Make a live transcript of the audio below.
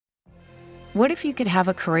What if you could have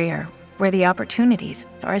a career where the opportunities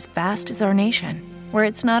are as vast as our nation, where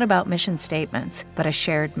it's not about mission statements, but a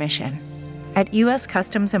shared mission? At U.S.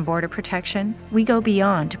 Customs and Border Protection, we go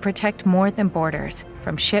beyond to protect more than borders.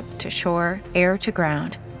 From ship to shore, air to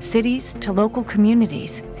ground, cities to local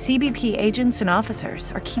communities, CBP agents and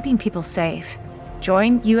officers are keeping people safe.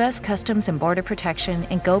 Join U.S. Customs and Border Protection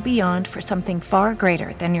and go beyond for something far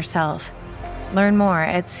greater than yourself. Learn more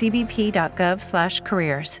at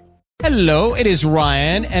cbp.gov/careers. Hello, it is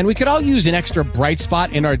Ryan, and we could all use an extra bright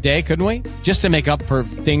spot in our day, couldn't we? Just to make up for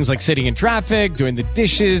things like sitting in traffic, doing the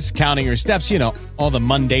dishes, counting your steps, all the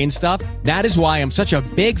mundane stuff. That is why I'm such a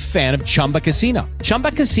big fan of Chumba Casino.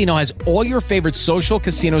 Chumba Casino has all your favorite social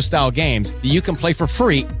casino-style games that you can play for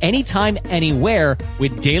free anytime, anywhere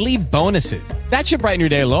with daily bonuses. That should brighten your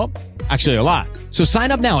day a little. Actually, a lot. So sign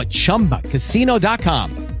up now at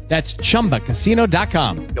ChumbaCasino.com. That's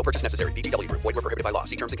ChumbaCasino.com. No purchase necessary. VGW Group. Void where prohibited by law.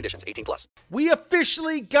 See terms and conditions. 18+. We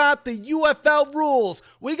officially got the UFL rules.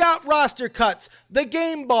 We got roster cuts, the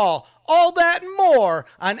game ball, all that and more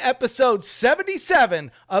on episode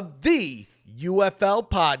 77 of the UFL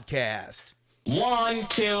podcast. 1,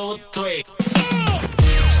 2, 3.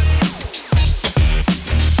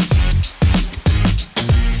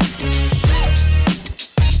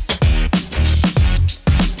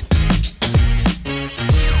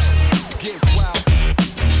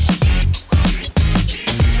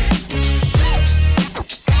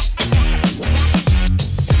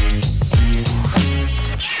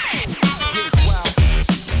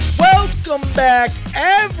 Welcome back,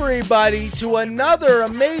 everybody, to another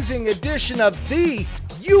amazing edition of the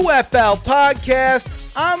UFL podcast.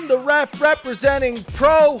 I'm the ref representing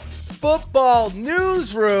Pro Football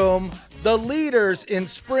Newsroom, the leaders in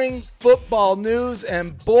spring football news.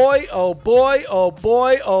 And boy, oh boy, oh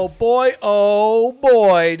boy, oh boy, oh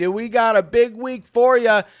boy, do we got a big week for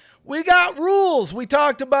you. We got rules. We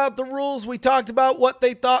talked about the rules. We talked about what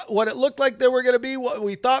they thought, what it looked like they were going to be, what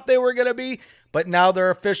we thought they were going to be. But now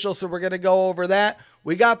they're official, so we're going to go over that.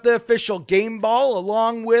 We got the official game ball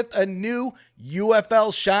along with a new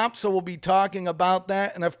UFL shop, so we'll be talking about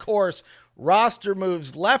that. And, of course, roster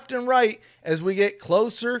moves left and right as we get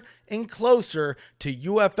closer and closer to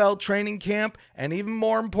UFL training camp and, even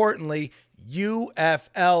more importantly,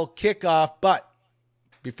 UFL kickoff. But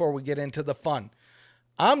before we get into the fun,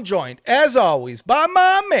 I'm joined, as always, by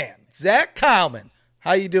my man, Zach Kallman.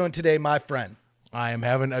 How you doing today, my friend? I am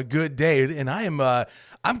having a good day, and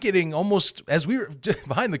I'm getting almost, as we were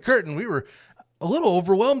behind the curtain, we were a little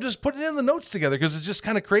overwhelmed just putting in the notes together because it's just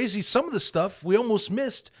kind of crazy. Some of the stuff we almost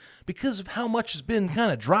missed because of how much has been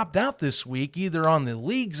kind of dropped out this week, either on the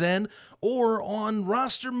league's end or on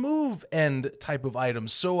roster move end type of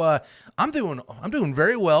items. So I'm doing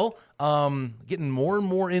very well. Getting more and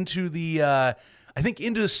more into the I think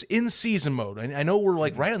into in-season mode. I know we're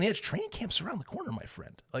like right on the edge. Training camp's around the corner, my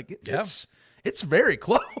friend. Like it's very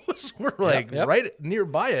close. We're like right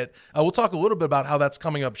nearby it. We'll talk a little bit about how that's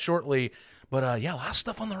coming up shortly. But a lot of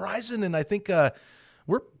stuff on the horizon, and I think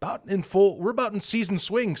we're about in season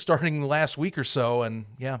swing starting last week or so. And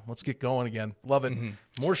let's get going again. Love it.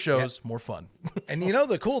 Mm-hmm. More shows, more fun. And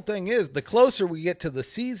the cool thing is, the closer we get to the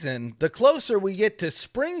season, the closer we get to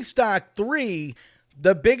Spring Stock 3.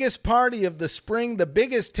 The biggest party of the spring, the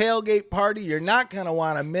biggest tailgate party. You're not going to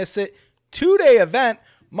want to miss it. 2-day event,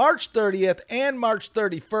 March 30th and March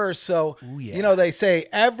 31st. So, they say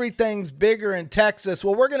everything's bigger in Texas.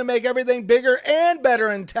 Well, we're going to make everything bigger and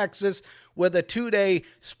better in Texas with a 2-day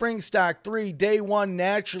Spring Stock 3. Day 1,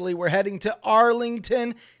 naturally, we're heading to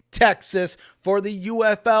Arlington, Texas for the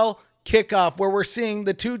UFL kickoff, where we're seeing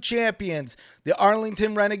the two champions, the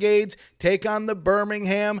Arlington Renegades, take on the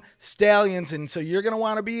Birmingham Stallions. And so you're going to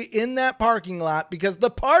want to be in that parking lot because the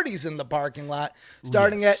party's in the parking lot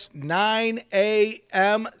starting at 9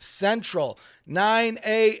 a.m. Central. 9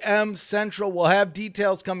 a.m. Central. We'll have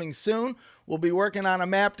details coming soon. We'll be working on a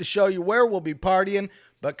map to show you where we'll be partying.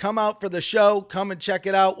 But come out for the show. Come and check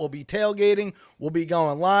it out. We'll be tailgating. We'll be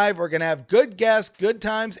going live. We're going to have good guests, good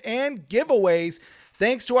times, and giveaways.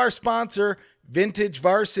 Thanks to our sponsor, Vintage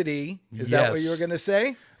Varsity. Is that what you were going to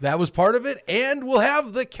say? That was part of it. And we'll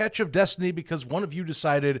have the catch of destiny because one of you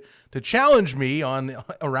decided to challenge me on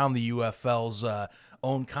around the UFL's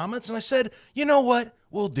own comments. And I said, you know what?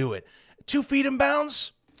 We'll do it. 2 feet in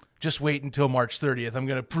bounds? Just wait until March 30th. I'm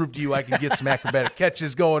going to prove to you I can get some acrobatic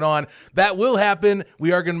catches going on. That will happen.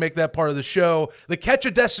 We are going to make that part of the show. The catch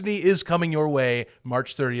of destiny is coming your way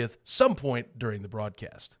March 30th, some point during the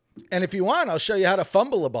broadcast. And if you want, I'll show you how to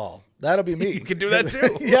fumble a ball. That'll be me. You can do that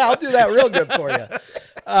too. Yeah, I'll do that real good for you.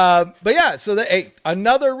 So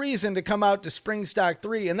another reason to come out to Spring Stock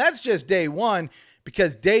 3, and that's just day 1.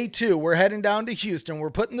 because day 2, we're heading down to Houston.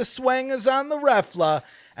 We're putting the swangers on the Refla,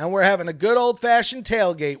 and we're having a good old-fashioned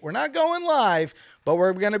tailgate. We're not going live, but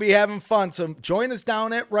we're going to be having fun. So join us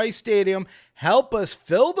down at Rice Stadium. Help us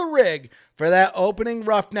fill the rig for that opening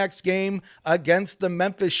Roughnecks game against the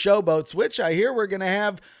Memphis Showboats, which I hear we're going to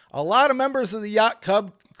have a lot of members of the Yacht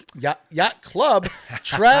Club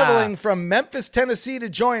traveling from Memphis, Tennessee to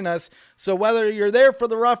join us. So whether you're there for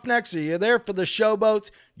the Roughnecks or you're there for the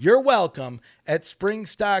Showboats, you're welcome at Spring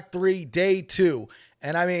Stock 3 Day 2.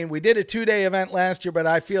 And I mean, we did a 2-day event last year, but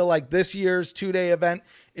I feel like this year's 2-day event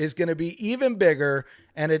is going to be even bigger,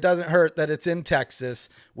 and it doesn't hurt that it's in Texas.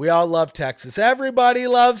 We all love Texas. Everybody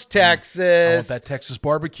loves Texas. I want that Texas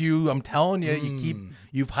barbecue. I'm telling you,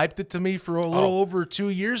 you've hyped it to me for a little over 2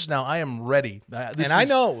 years now. I am ready. I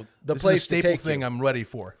know the place is a staple to take thing you. I'm ready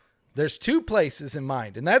for. There's 2 places in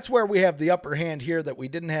mind, and that's where we have the upper hand here that we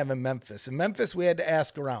didn't have in Memphis. In Memphis, we had to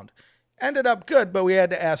ask around. Ended up good, but we had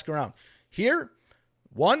to ask around. Here,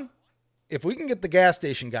 one, if we can get the gas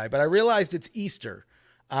station guy, but I realized it's Easter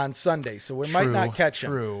on Sunday, so we might not catch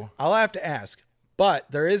him. I'll have to ask. But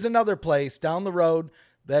there is another place down the road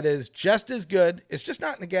that is just as good. It's just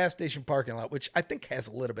not in the gas station parking lot, which I think has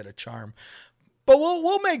a little bit of charm. But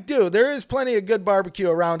we'll make do. There is plenty of good barbecue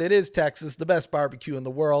around. It is Texas, the best barbecue in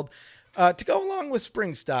the world. To go along with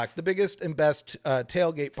Spring Stock, the biggest and best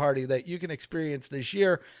tailgate party that you can experience this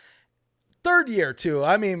year. 3rd year, too.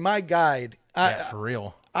 I mean, my guide. For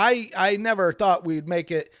real. I never thought we'd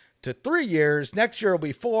make it to 3 years. Next year will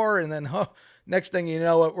be 4, and then next thing you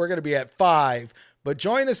know, we're going to be at 5. But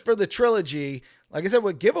join us for the trilogy. Like I said,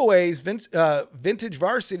 with giveaways, Vintage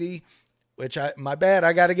Varsity, which my bad,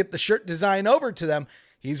 I got to get the shirt design over to them.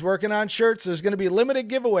 He's working on shirts. There's going to be a limited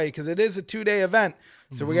giveaway because it is a 2-day event.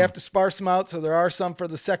 So we have to sparse them out. So there are some for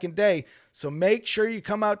the 2nd day. So make sure you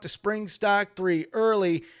come out to Spring Stock 3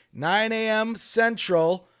 early, 9 a.m.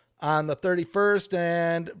 Central on the 31st,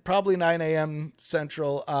 and probably 9 a.m.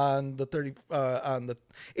 Central on the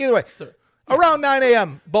either way, around 9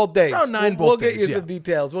 a.m. both days. Around 9 we'll both get days, you some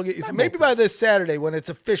details. We'll get you some, maybe by this Saturday when it's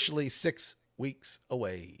officially 6 weeks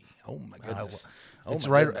away. Oh my goodness. It's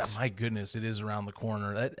right. Goodness. My goodness, it is around the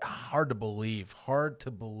corner. Hard to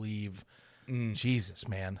believe. Jesus,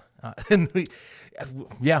 man. But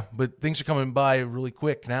things are coming by really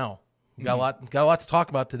quick now. We got a lot to talk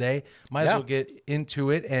about today. Might as well get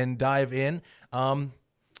into it and dive in.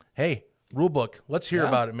 Hey, rule book. Let's hear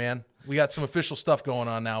about it, man. We got some official stuff going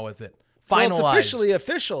on now with it. Finalized. Well, it's officially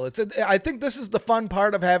official. I think this is the fun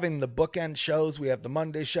part of having the bookend shows. We have the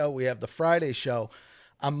Monday show. We have the Friday show.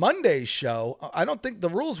 On Monday's show, I don't think the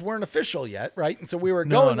rules weren't official yet, right? And so we were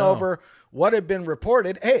going over what had been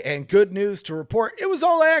reported. Hey, and good news to report, it was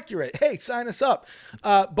all accurate. Hey, sign us up.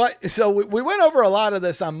 But so we went over a lot of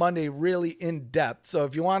this on Monday really in depth. So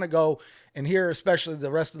if you want to go and hear especially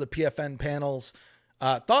the rest of the PFN panel's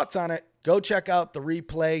thoughts on it, go check out the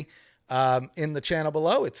replay in the channel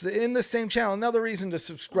below. It's in the same channel. Another reason to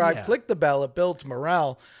subscribe. Click the bell. It builds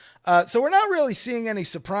morale. So we're not really seeing any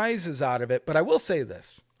surprises out of it, but I will say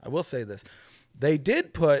this. They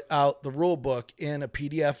did put out the rule book in a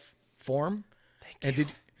PDF form. And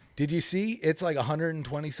did you see? It's like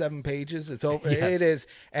 127 pages. It's over. Yes. It is.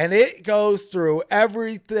 And it goes through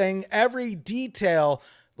everything, every detail,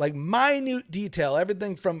 like minute detail,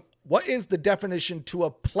 everything from what is the definition to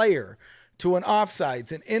a player, to an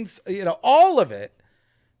offsides, and all of it.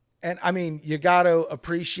 And I mean, you got to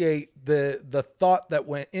appreciate the thought that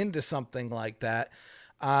went into something like that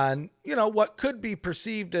on, what could be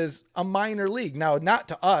perceived as a minor league. Now, not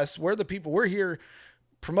to us. We're the people, we're here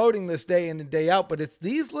promoting this day in and day out, but it's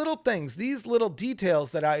these little things, these little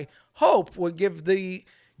details that I hope would give the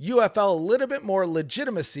UFL a little bit more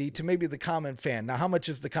legitimacy to maybe the common fan. Now, how much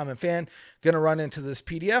is the common fan going to run into this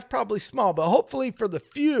PDF? Probably small, but hopefully for the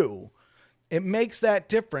few, it makes that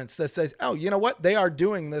difference that says, oh, you know what? They are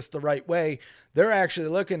doing this the right way. They're actually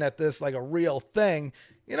looking at this like a real thing.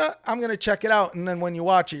 I'm going to check it out. And then when you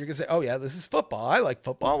watch it, you're going to say, oh, yeah, this is football. I like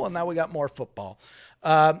football. Well, now we got more football.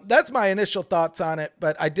 That's my initial thoughts on it.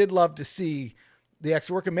 But I did love to see the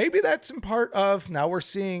extra work. And maybe that's in part of now we're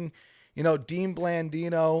seeing, Dean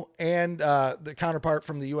Blandino and the counterpart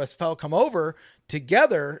from the USFL come over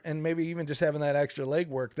together. And maybe even just having that extra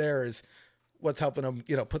legwork there is what's helping them,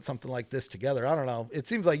 put something like this together. I don't know. It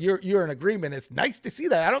seems like you're in agreement. It's nice to see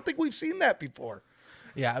that. I don't think we've seen that before.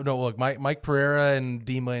 Yeah, no, look, Mike Pereira and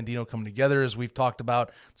Dean Blandino coming together, as we've talked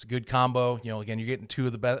about. It's a good combo. Again, you're getting two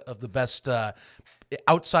of the best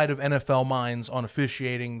outside of NFL minds on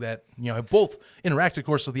officiating that, have both interacted, of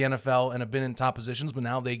course, with the NFL and have been in top positions, but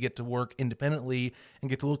now they get to work independently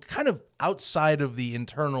and get to look kind of outside of the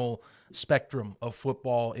internal spectrum of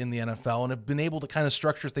football in the NFL and have been able to kind of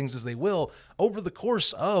structure things as they will over the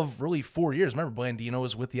course of really 4 years. Remember, Blandino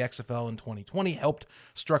was with the XFL in 2020, helped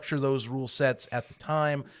structure those rule sets at the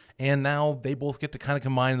time, and now they both get to kind of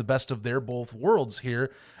combine the best of their both worlds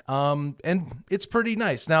here. And it's pretty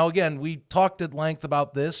nice. Now, again, we talked at length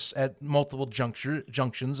about this at multiple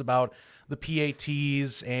junctions about the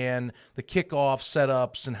PATs and the kickoff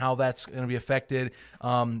setups and how that's going to be affected.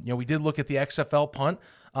 We did look at the XFL punt.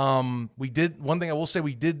 One thing I will say,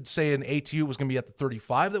 we did say an ATU was going to be at the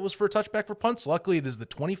 35 that was for a touchback for punts. Luckily, it is the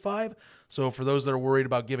 25. So for those that are worried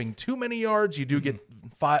about giving too many yards, you do get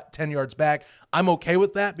 10 yards back. I'm okay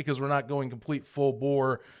with that because we're not going complete full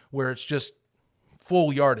bore where it's just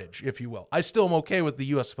full yardage, if you will. I still am okay with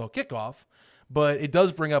the USFL kickoff, but it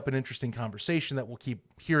does bring up an interesting conversation that we'll keep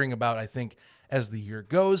hearing about, I think, as the year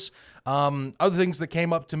goes. Other things that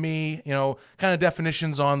came up to me, kind of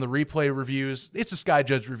definitions on the replay reviews. It's a Sky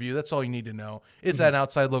Judge review. That's all you need to know. It's at an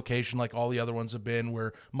outside location like all the other ones have been,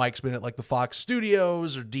 where Mike's been at like the Fox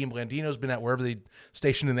Studios or Dean Blandino's been at wherever they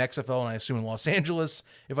stationed in the XFL, and I assume in Los Angeles,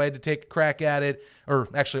 if I had to take a crack at it, or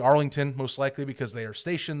actually Arlington, most likely, because they are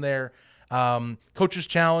stationed there. Coaches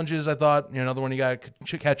challenges, I thought, another one you got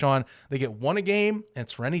to catch on. They get one a game, and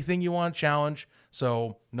it's for anything you want to challenge.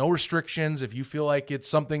 So no restrictions. If you feel like it's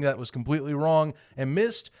something that was completely wrong and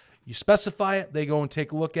missed, you specify it. They go and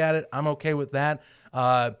take a look at it. I'm okay with that.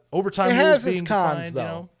 Overtime it rules has being its cons, defined,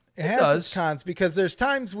 though. It has its cons because there's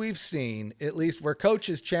times we've seen, at least, where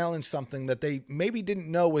coaches challenge something that they maybe didn't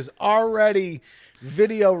know was already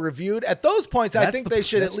video reviewed. At those points, I think they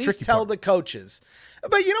should at least tell the coaches.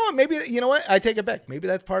 But you know what? Maybe, I take it back. Maybe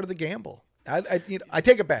that's part of the gamble. I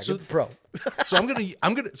take it back. It's pro. So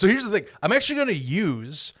so here's the thing. I'm actually going to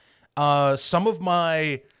use some of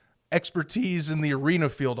my expertise in the arena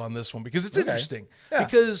field on this one because it's interesting. Yeah.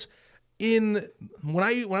 Because when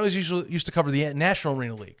I was used to cover the National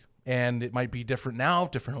Arena League, and it might be different now,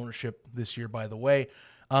 different ownership this year, by the way.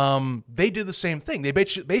 They did the same thing. They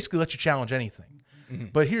basically let you challenge anything. Mm-hmm.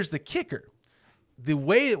 But here's the kicker. The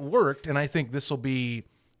way it worked, and I think this will be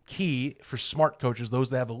key for smart coaches,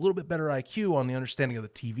 those that have a little bit better IQ on the understanding of the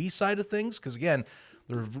TV side of things, because again,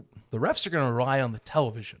 the refs are going to rely on the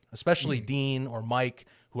television, especially Dean or Mike,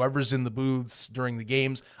 whoever's in the booths during the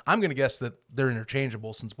games. I'm going to guess that they're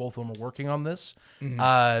interchangeable since both of them are working on this.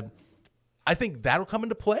 Mm-hmm. I think that'll come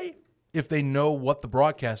into play if they know what the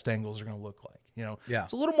broadcast angles are going to look like.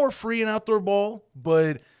 It's a little more free and outdoor ball,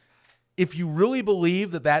 but if you really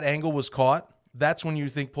believe that angle was caught, that's when you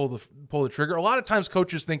think pull the trigger. A lot of times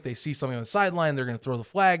coaches think they see something on the sideline, they're going to throw the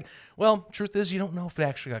flag. Well, truth is you don't know if it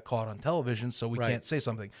actually got caught on television, so we can't say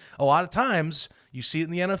something. A lot of times you see it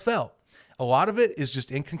in the NFL. A lot of it is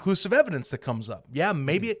just inconclusive evidence that comes up. Yeah,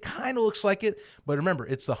 maybe it kind of looks like it, but remember,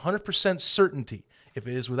 it's the 100% certainty. If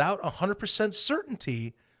it is without 100%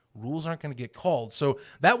 certainty, rules aren't going to get called. So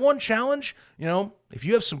that one challenge, if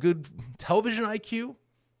you have some good television IQ,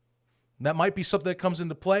 that might be something that comes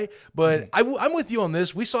into play. But I'm with you on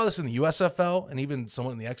this. We saw this in the USFL and even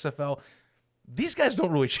somewhat in the XFL. These guys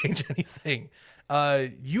don't really change anything.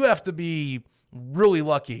 You have to be really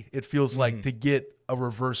lucky, it feels like, to get a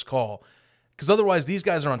reverse call. Because otherwise, these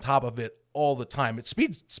guys are on top of it all the time. It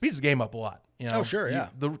speeds the game up a lot. Oh, sure, yeah.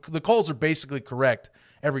 The calls are basically correct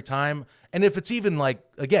every time. And if it's even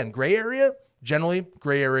gray area, generally,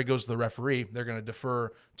 gray area goes to the referee. They're going to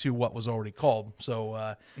defer to what was already called.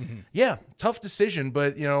 So, tough decision.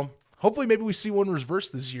 But, hopefully maybe we see one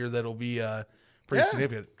reverse this year that'll be pretty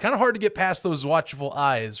significant. Kind of hard to get past those watchful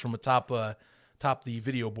eyes from atop the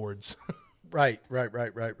video boards. Right.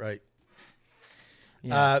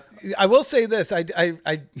 Yeah. I will say this.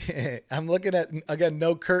 I'm looking at, again,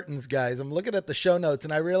 no curtains, guys. I'm looking at the show notes,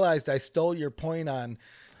 and I realized I stole your point on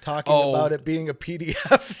talking about it being a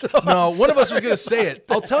PDF. So one of us was going to say it.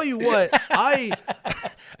 I'll tell you what, I'm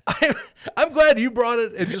glad you brought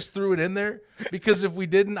it and just threw it in there, because if we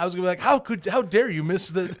didn't, I was going to be like, how dare you miss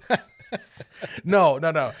the... No.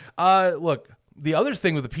 Look, the other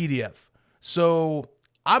thing with the PDF. So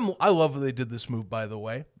I love that they did this move, by the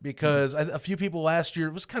way, because a few people last year,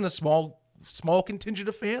 it was kind of small contingent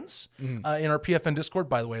of fans in our PFN Discord,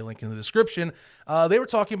 by the way, link in the description. They were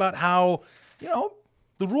talking about how,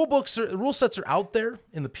 the rule sets are out there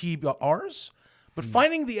in the PRs, but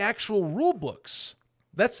finding the actual rule books,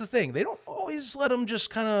 that's the thing. They don't always let them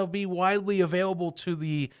just kind of be widely available to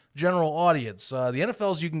the general audience. The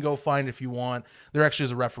NFL's you can go find if you want. There actually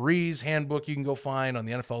is a referee's handbook you can go find on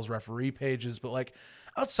the NFL's referee pages. But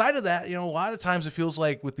outside of that, a lot of times it feels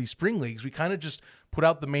like with these spring leagues, we kind of just put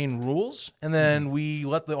out the main rules and then we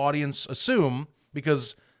let the audience assume,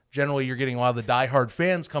 because generally you're getting a lot of the diehard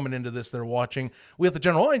fans coming into this that are watching. We have the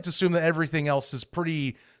general audience assume that everything else is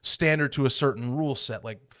pretty standard to a certain rule set.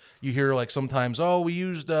 Like you hear like sometimes, oh, we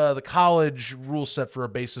used the college rule set for a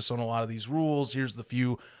basis on a lot of these rules. Here's the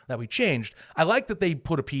few that we changed. I like that they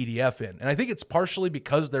put a PDF in, and I think it's partially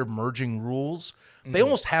because they're merging rules. They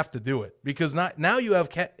almost have to do it because now you have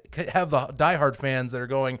the diehard fans that are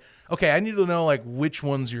going, okay, I need to know like which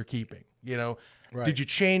ones you're keeping. You know, Right. Did you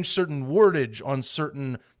change certain wordage on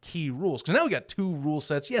certain key rules? Because now we got 2 rule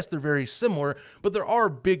sets. Yes, they're very similar, but there are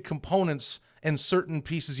big components and certain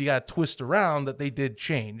pieces you got to twist around that they did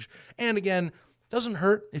change. And again, doesn't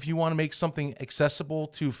hurt if you want to make something accessible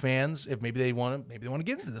to fans. If maybe they want to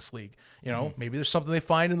get into this league. You know, maybe there's something they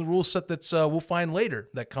find in the rule set that's we'll find later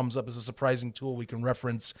that comes up as a surprising tool we can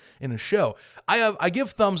reference in a show. I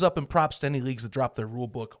give thumbs up and props to any leagues that drop their rule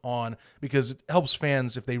book on because it helps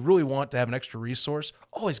fans if they really want to have an extra resource.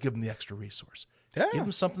 Always give them the extra resource. Yeah. Give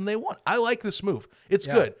them something they want. I like this move. It's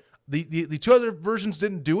good. The 2 other versions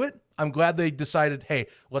didn't do it. I'm glad they decided, hey,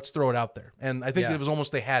 let's throw it out there. And I think it was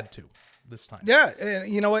almost they had to this time. Yeah, and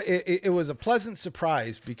you know what? It was a pleasant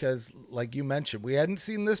surprise because, like you mentioned, we hadn't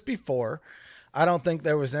seen this before. I don't think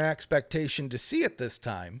there was an expectation to see it this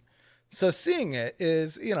time. So seeing it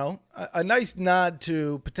is, you know, a nice nod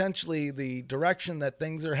to potentially the direction that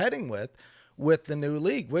things are heading with the new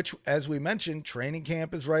league, which, as we mentioned, training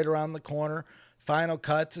camp is right around the corner. Final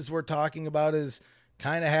cuts, as we're talking about, is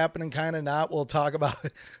kind of happening, kind of not. We'll talk about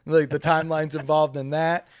like the timelines involved in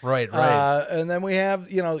that. Right. And then we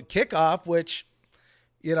have, you know, kickoff, which,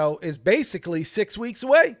 you know, is basically 6 weeks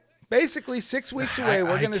away. Basically 6 weeks away.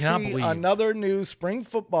 We're going to see another new spring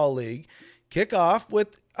football league kick off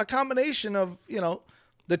with a combination of, you know,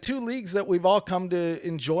 the 2 leagues that we've all come to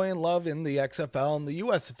enjoy and love in the XFL and the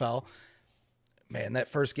USFL. Man, that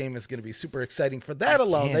first game is going to be super exciting for that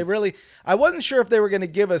alone. I wasn't sure if they were going to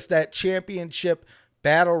give us that championship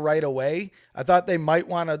battle right away. I thought they might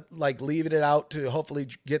want to like leave it out to hopefully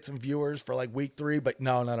get some viewers for like week 3, but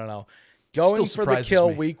no. Going for the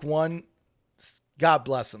kill week 1. God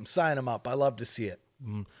bless them. Sign them up. I love to see it.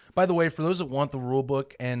 By the way, for those that want the rule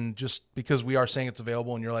book and just because we are saying it's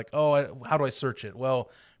available and you're like, oh, how do I search it? Well,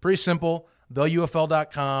 pretty simple.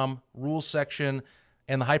 TheUFL.com, rules section,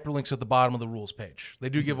 and the hyperlinks at the bottom of the rules page. They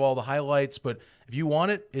do give all the highlights, but if you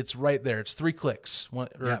want it, it's right there. It's 3 clicks,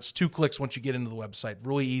 it's 2 clicks once you get into the website.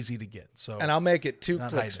 Really easy to get. So, and I'll make it 2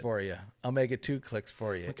 clicks for you.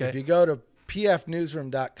 Okay. If you go to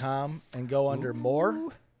pfnewsroom.com and go under more,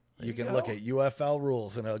 you can look at UFL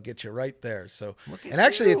rules and it'll get you right there. So, and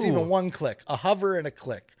actually it's even 1 click, a hover and a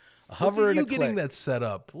click, a hover and a click. Getting that set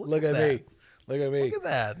up. Look at me. Look at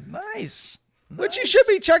that. Nice. Which you should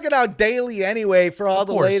be checking out daily anyway for all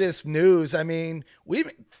the latest news. I mean,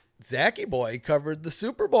 Zachy Boy covered the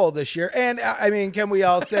Super Bowl this year. And I mean, can we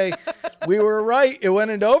all say we were right? It went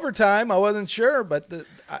into overtime. I wasn't sure, but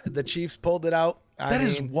the Chiefs pulled it out. That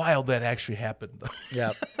is wild that actually happened,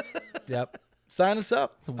 though. Yep. Sign us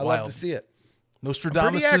up. I'd love to see it.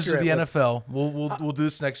 Nostradamus of the NFL. We'll do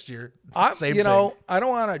this next year. Same thing. I don't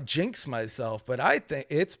want to jinx myself, but I think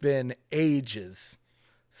it's been ages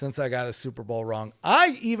since I got a Super Bowl wrong.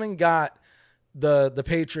 I even got the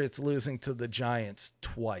Patriots losing to the Giants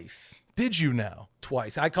twice. Did you now?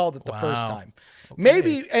 Twice. I called it the first time. Okay.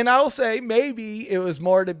 Maybe, and I'll say maybe it was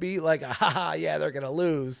more to be like, yeah, they're going to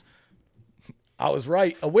lose. I was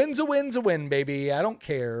right. A win's a win's a win, baby. I don't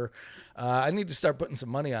care. I need to start putting some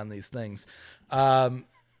money on these things.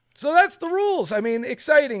 So that's the rules. I mean,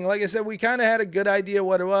 exciting. Like I said, we kind of had a good idea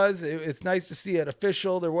what it was. It's nice to see it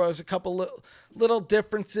official. There was a couple little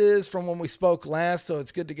differences from when we spoke last, so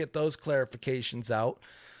it's good to get those clarifications out.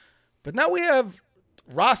 But now we have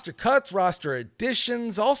roster cuts, roster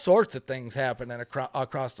additions, all sorts of things happening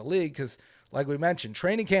across the league because, like we mentioned,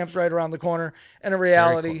 training camp's right around the corner, and in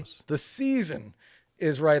reality, the season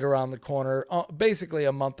is right around the corner, basically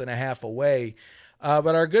a month and a half away.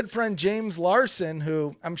 But our good friend James Larson,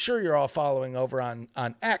 who I'm sure you're all following over on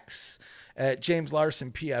X at James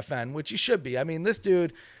Larson PFN, which you should be. I mean, this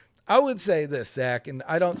dude, I would say this, Zach, and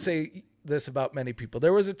I don't say this about many people.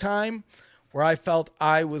 There was a time where I felt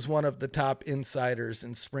I was one of the top insiders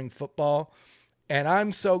in spring football, and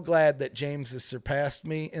I'm so glad that James has surpassed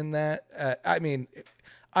me in that. I mean,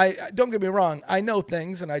 I don't get me wrong. I know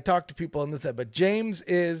things, and I talk to people in this, but James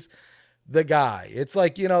is the guy. It's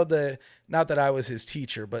like, not that I was his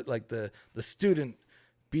teacher, but like the student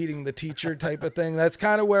beating the teacher type of thing. That's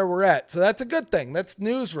kind of where we're at. So that's a good thing. That's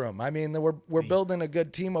newsroom. I mean, we're building a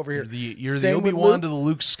good team over here. You're the Obi-Wan to the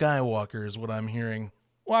Luke Skywalker is what I'm hearing.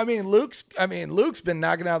 Well, I mean, Luke's been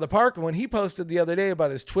knocking out of the park. And when he posted the other day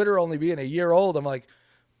about his Twitter only being a year old, I'm like,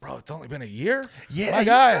 Bro, it's only been a year? Yeah, My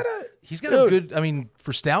guy. He's got a good, I mean,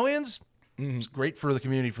 for Stallions, it's great for the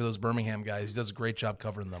community, for those Birmingham guys. He does a great job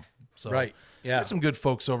covering them. So, Right, yeah. Got some good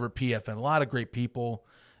folks over at PFN, a lot of great people.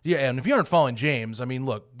 Yeah, and if you aren't following James, I mean,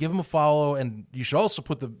 look, give him a follow, and you should also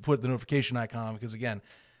put the notification icon on, because, again,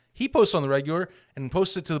 he posts on the regular and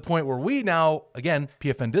posts it to the point where we now, again,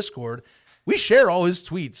 PFN Discord, we share all his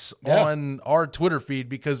tweets on our Twitter feed,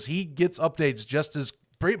 because he gets updates just as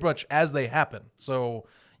pretty much as they happen. So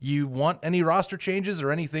you want any roster changes or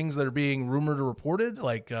any things that are being rumored or reported,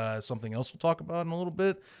 like something else we'll talk about in a little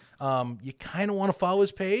bit, you kind of want to follow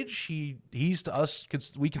his page. He's to us,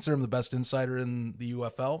 we consider him the best insider in the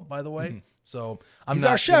UFL, by the way. So He's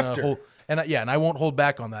our Schefter. And I won't hold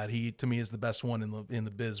back on that. He, to me, is the best one in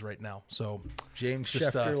the biz right now. So James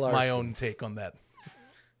just Schefter Larson. my own take on that.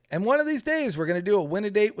 And one of these days, we're going to do a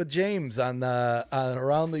win-a-date with James on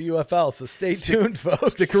Around the UFL. So stay tuned,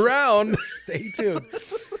 folks. Stick around. Stay tuned.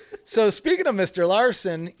 So speaking of Mr.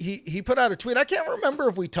 Larson, he put out a tweet. I can't remember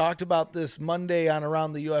if we talked about this Monday on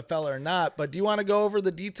Around the UFL or not, but do you want to go over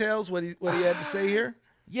the details, what he had to say here?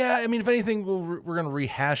 Yeah, I mean, if anything, we're going to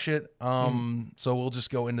rehash it. So we'll just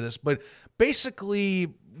go into this. But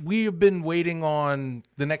basically, we have been waiting on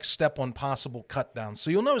the next step on possible cut downs. So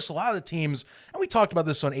you'll notice a lot of the teams, and we talked about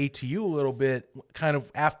this on ATU a little bit, kind of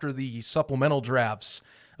after the supplemental drafts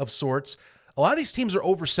of sorts. A lot of these teams are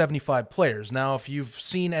over 75 players. Now, if you've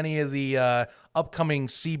seen any of the upcoming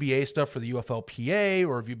CBA stuff for the UFLPA,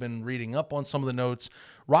 or if you've been reading up on some of the notes,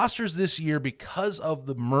 rosters this year, because of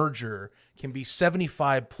the merger, can be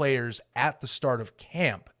 75 players at the start of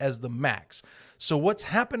camp as the max. So what's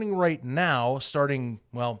happening right now, starting,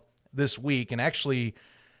 this week, and actually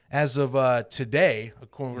as of today,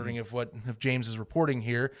 according to what James is reporting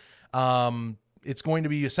here, it's going to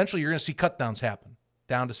be essentially, you're going to see cut downs happen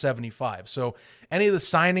down to 75. So any of the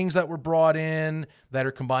signings that were brought in that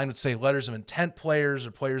are combined with, say, letters of intent players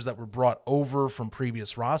or players that were brought over from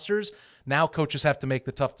previous rosters, now coaches have to make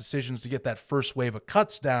the tough decisions to get that first wave of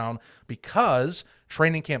cuts down, because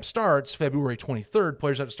training camp starts February 23rd.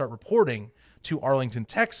 Players have to start reporting to Arlington,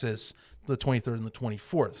 Texas, the 23rd and the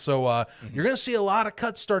 24th. So you're going to see a lot of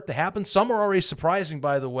cuts start to happen. Some are already surprising,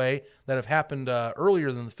 by the way, that have happened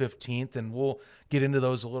earlier than the 15th, and we'll get into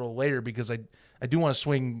those a little later, because I do want to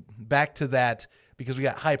swing back to that, because we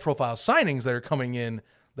got high-profile signings that are coming in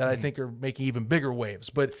that I think are making even bigger waves.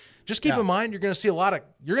 But just keep in mind, you're going to see a lot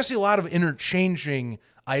of interchanging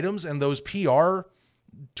items, and those PR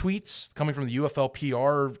tweets coming from the UFL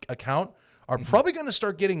PR account are probably going to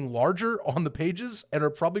start getting larger on the pages, and are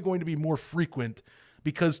probably going to be more frequent,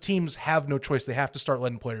 because teams have no choice. They have to start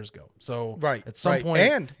letting players go. So at some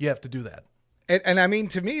point, you have to do that. And I mean,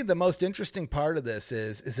 to me, the most interesting part of this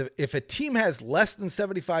is if a team has less than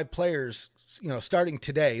 75 players, starting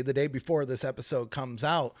today, the day before this episode comes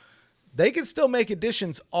out, they can still make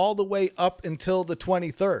additions all the way up until the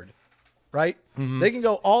 23rd, right? They can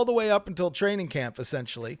go all the way up until training camp,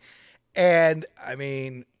 essentially. And I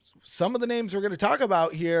mean, some of the names we're going to talk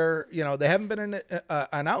about here, they haven't been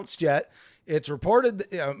announced yet. It's reported,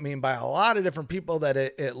 by a lot of different people that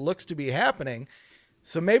it looks to be happening.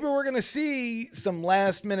 So maybe we're going to see some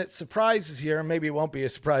last-minute surprises here. And maybe it won't be a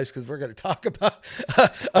surprise, because we're going to talk about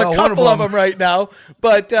a couple of them right now.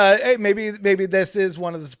 But hey, maybe this is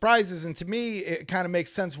one of the surprises. And to me, it kind of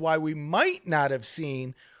makes sense why we might not have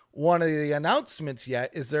seen one of the announcements yet.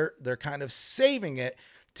 Is they're kind of saving it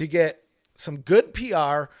to get some good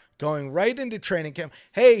PR going right into training camp.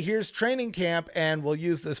 Hey, here's training camp, and we'll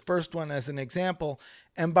use this first one as an example.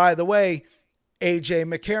 And by the way, AJ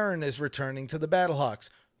McCarron is returning to the Battlehawks,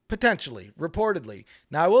 potentially, reportedly.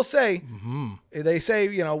 Now, I will say, they say,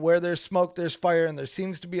 where there's smoke, there's fire, and there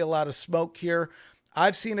seems to be a lot of smoke here.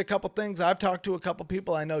 I've seen a couple things. I've talked to a couple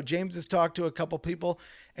people. I know James has talked to a couple people,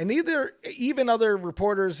 and even other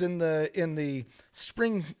reporters in the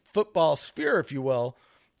spring football sphere, if you will,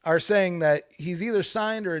 are saying that he's either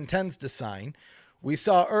signed or intends to sign. We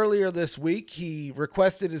saw earlier this week he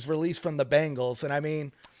requested his release from the Bengals,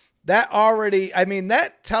 and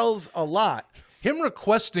that tells a lot. Him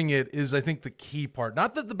requesting it is, I think, the key part.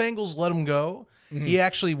 Not that the Bengals let him go. He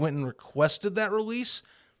actually went and requested that release.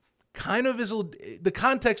 Kind of is the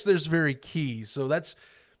context there's very key. So that's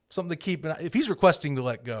something to keep. If he's requesting to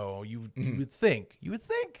let go, you would think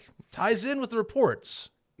ties in with the reports.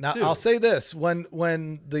 Now, I'll say this: when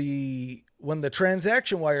the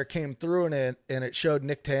transaction wire came through and it showed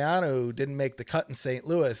Nick Tayano, who didn't make the cut in St.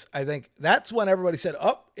 Louis, I think that's when everybody said,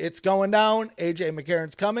 "Oh, it's going down. AJ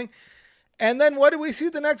McCarron's coming." And then what do we see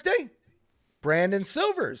the next day? Brandon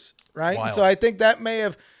Silvers, right? Wild. So I think that may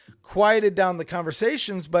have quieted down the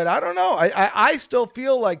conversations, but I don't know. I still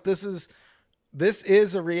feel like this is this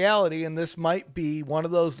is a reality, and this might be one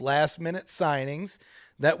of those last-minute signings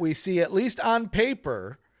that we see, at least on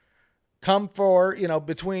paper, come for,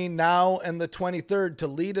 between now and the 23rd to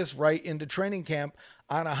lead us right into training camp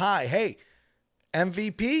on a high. Hey,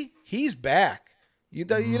 MVP, he's back. You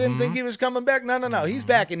didn't think he was coming back? No. He's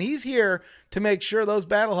back, and he's here to make sure those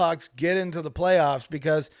Battlehawks get into the playoffs,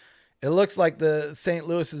 because it looks like the St.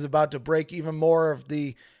 Louis is about to break even more of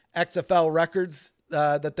the XFL records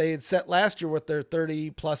that they had set last year with their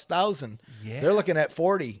 30+ thousand. Yeah. They're looking at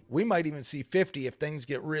 40. We might even see 50 if things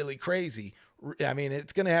get really crazy. I mean,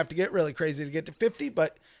 it's going to have to get really crazy to get to 50,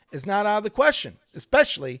 but it's not out of the question,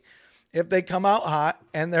 especially if they come out hot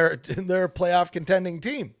and they're a playoff contending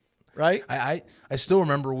team. Right. I still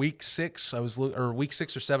remember week 6. Or week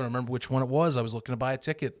 6 or 7. I remember which one it was. I was looking to buy a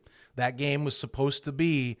ticket. That game was supposed to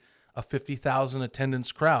be a 50,000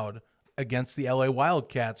 attendance crowd against the LA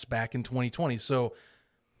Wildcats back in 2020. So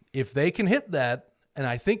if they can hit that, and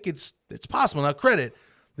I think it's possible. Now, credit,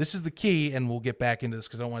 this is the key, and we'll get back into this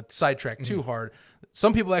because I don't want to sidetrack too hard.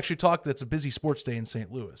 Some people actually talk that it's a busy sports day in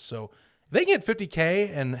St. Louis. So if they can get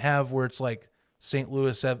 50K and have where it's like St.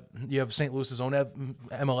 Louis, you have St. Louis's own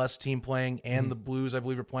MLS team playing, and the Blues, I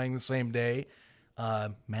believe, are playing the same day.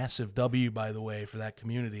 Massive W, by the way, for that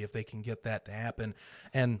community if they can get that to happen.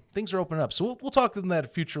 And things are opening up. So we'll talk to them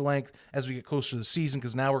at future length as we get closer to the season,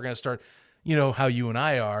 because now we're going to start, how you and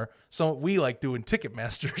I are. So we like doing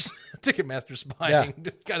Ticketmaster spying,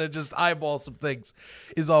 kind of just eyeball some things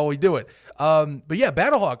is all we do it. But yeah,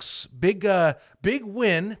 Battlehawks, big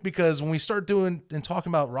win, because when we start doing and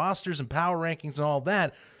talking about rosters and power rankings and all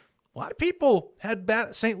that, a lot of people had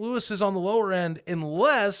St. Louis is on the lower end,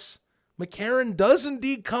 unless McCarron does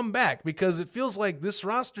indeed come back, because it feels like this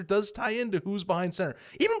roster does tie into who's behind center.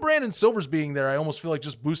 Even Brandon Silvers being there, I almost feel like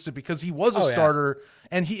just boosted, because he was a starter,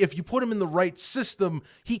 and if you put him in the right system,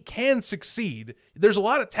 he can succeed. There's a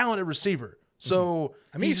lot of talent at receiver. So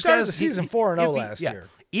he started the season 4-0 last year.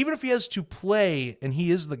 Even if he has to play and he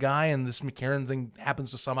is the guy, and this McCarron thing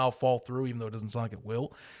happens to somehow fall through, even though it doesn't sound like it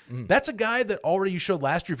will, that's a guy that already you showed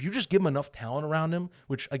last year. If you just give him enough talent around him,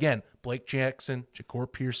 which, again, Blake Jackson, Jacor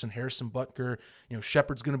Pearson, Harrison Butker,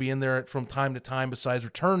 Shepard's going to be in there from time to time besides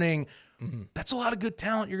returning. That's a lot of good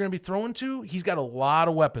talent you're going to be throwing to. He's got a lot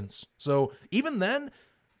of weapons. So even then,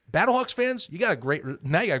 Battlehawks fans, you got a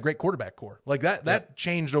great quarterback core. Like that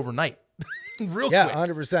changed overnight. Real quick.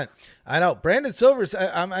 100%. I know. Brandon Silvers,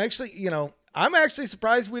 I'm actually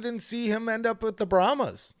surprised we didn't see him end up with the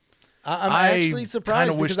Brahmas. I'm actually surprised. I kind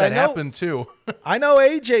of wish that happened too. I know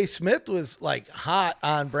AJ Smith was like hot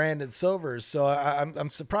on Brandon Silvers, so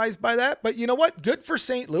I'm surprised by that. But you know what? Good for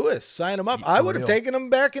St. Louis. Sign him up. I would have taken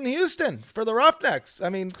him back in Houston for the Roughnecks. I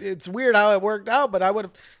mean, it's weird how it worked out, but I would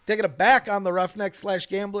have taken it back on the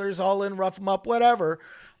Roughnecks/Gamblers, all in, rough them up, whatever.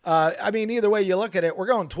 I mean, either way you look at it, we're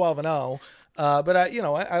going 12-0. But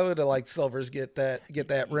I would have liked Silvers get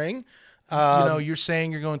that ring. You're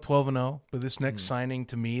saying you're going 12-0, but this next signing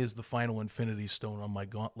to me is the final infinity stone on my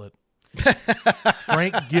gauntlet.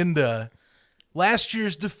 Frank Ginda, last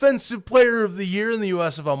year's Defensive Player of the Year in the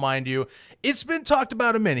USFL, mind you. It's been talked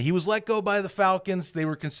about a minute. He was let go by the Falcons. They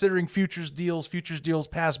were considering futures deals. Futures deals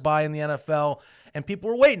passed by in the NFL, and people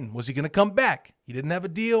were waiting. Was he going to come back? He didn't have a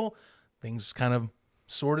deal. Things kind of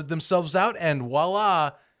sorted themselves out, and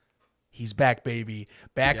voila, he's back, baby.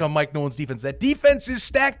 Back on Mike Nolan's defense. That defense is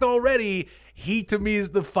stacked already. He, to me, is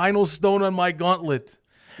the final stone on my gauntlet.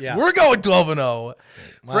 Yeah. We're going 12-0. Wow.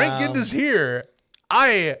 Frank Ginda's here.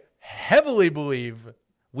 I heavily believe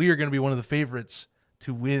we are going to be one of the favorites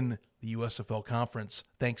to win the USFL conference,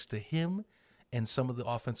 thanks to him and some of the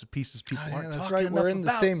offensive pieces people aren't that's talking right. enough We're in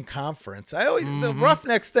about. the same conference. I always the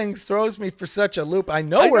Roughnecks thing throws me for such a loop. I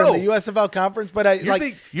know we're in the USFL conference, but it's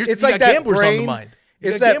like that gamblers brain. On the mind.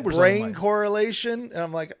 It's that brain correlation, and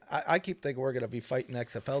I'm like, I keep thinking we're going to be fighting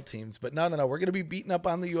XFL teams, but no, we're going to be beating up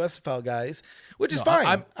on the USFL guys, which is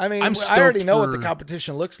fine. I already know what the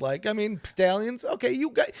competition looks like. I mean, Stallions, okay,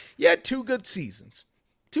 you had 2 good seasons,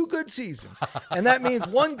 and that means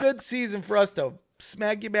 1 good season for us to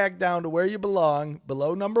smack you back down to where you belong,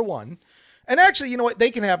 below number 1. And actually, you know what? They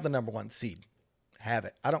can have the number 1 seed. Have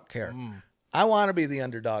it. I don't care. I want to be the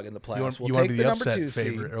underdog in the playoffs. We'll take the number 2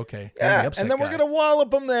 favorite. Seed. Okay. Yeah, and then we're going to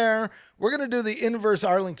wallop them there. We're going to do the inverse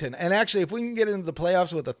Arlington. And actually, if we can get into the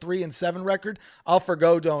playoffs with a 3-7 record, I'll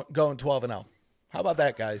forgo going 12-0. How about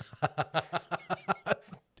that, guys?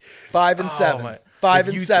 5-7.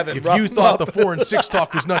 5-7. If you thought the 4-6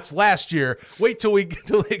 talk was nuts last year, wait till they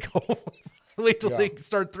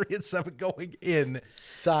start 3-7 going in.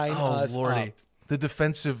 Sign us Lordy. up. the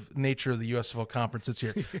defensive nature of the USFL conference that's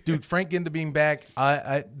here. Dude, Frank Ginda being back,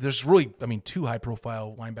 there's really, two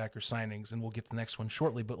high-profile linebacker signings, and we'll get to the next one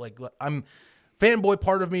shortly. But, I'm fanboy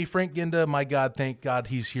part of me, Frank Ginda, my God, thank God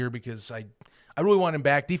he's here because I really want him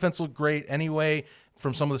back. Defense looked great anyway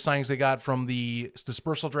from some of the signings they got from the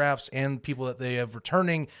dispersal drafts and people that they have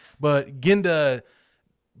returning. But Ginda,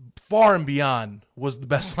 far and beyond, was the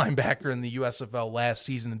best linebacker in the USFL last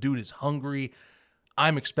season. The dude is hungry.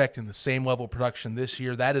 I'm expecting the same level of production this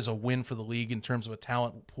year. That is a win for the league in terms of a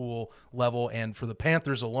talent pool level. And for the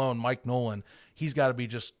Panthers alone, Mike Nolan, he's got to be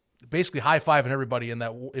just basically high-fiving everybody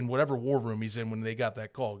in whatever war room he's in when they got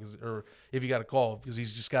that call, or if he got a call, because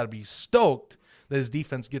he's just got to be stoked that his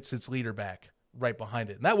defense gets its leader back right behind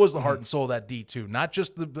it. And that was the heart and soul of that D, too. Not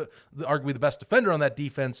just the arguably the best defender on that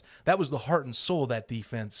defense. That was the heart and soul of that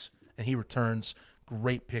defense, and he returns.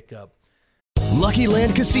 Great pickup. Lucky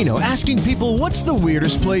Land Casino, asking people, what's the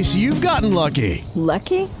weirdest place you've gotten lucky?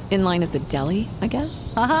 Lucky? In line at the deli, I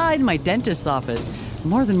guess? Aha, in my dentist's office.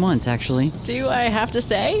 More than once, actually. Do I have to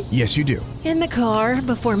say? Yes, you do. In the car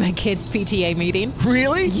before my kids' PTA meeting.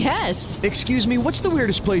 Really? Yes. Excuse me, what's the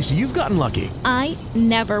weirdest place you've gotten lucky? I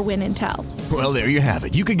never win and tell. Well, there you have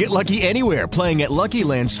it. You can get lucky anywhere, playing at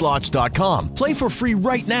LuckyLandSlots.com. Play for free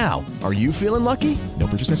right now. Are you feeling lucky? No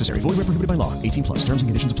purchase necessary. Void where prohibited by law. 18+. Terms and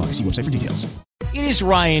conditions apply. See website for details. It is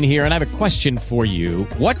Ryan here, and I have a question for you.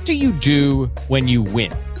 What do you do when you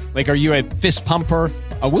win? Like, are you a fist pumper,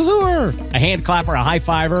 a woohooer, a hand clapper, a high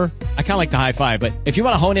fiver? I kind of like the high five, but if you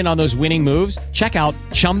want to hone in on those winning moves, check out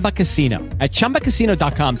Chumba Casino. At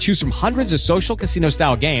ChumbaCasino.com, choose from hundreds of social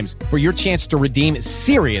casino-style games for your chance to redeem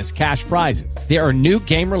serious cash prizes. There are new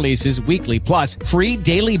game releases weekly, plus free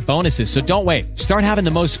daily bonuses. So don't wait. Start having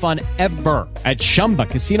the most fun ever at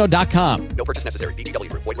ChumbaCasino.com. No purchase necessary. VGW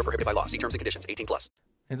Group. Void were prohibited by law. See terms and conditions. 18+.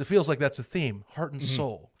 And it feels like that's a theme, heart and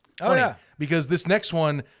soul. Oh, Funny, yeah. Because this next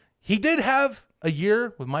one, he did have a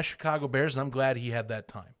year with my Chicago Bears, and I'm glad he had that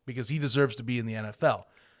time because he deserves to be in the NFL.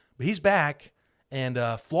 But he's back, and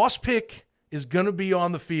Floss Pick is going to be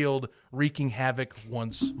on the field wreaking havoc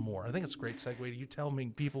once more. I think it's a great segue to you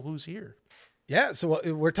telling people who's here. Yeah, so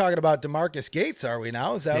we're talking about DeMarcus Gates, are we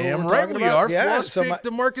now? Is that Damn what we're right talking we about? are. Yeah, Floss Pick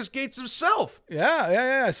DeMarcus Gates himself.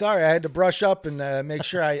 Yeah. Sorry, I had to brush up and make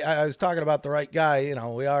sure I was talking about the right guy. You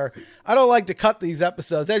know, I don't like to cut these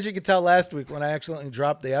episodes. As you can tell last week when I accidentally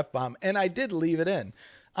dropped the F-bomb, and I did leave it in.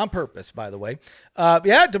 On purpose, by the way.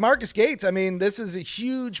 Yeah, DeMarcus Gates. I mean, this is a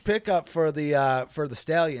huge pickup for the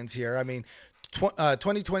Stallions here. I mean,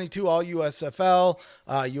 2022 All USFL,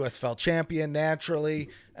 USFL champion naturally,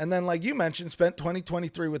 and then like you mentioned, spent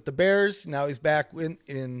 2023 with the Bears. Now he's back with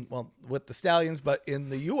the Stallions, but in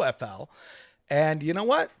the UFL. And you know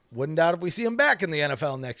what? Wouldn't doubt if we see him back in the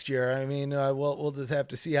NFL next year. I mean, we'll just have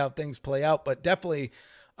to see how things play out, but definitely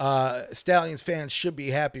Stallions fans should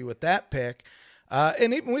be happy with that pick.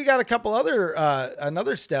 And even we got a couple other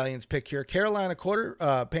another Stallions pick here. Carolina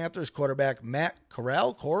Panthers quarterback Matt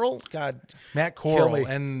Corral. God, Matt Corral,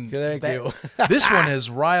 and thank you. This one has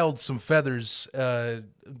riled some feathers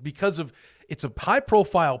because of it's a high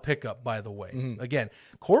profile pickup. By the way, Again,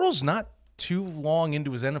 Corral's not too long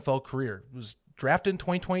into his NFL career. Was drafted in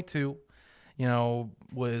 2022. You know,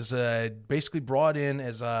 was basically brought in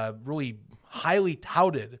as a really highly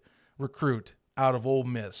touted recruit out of Ole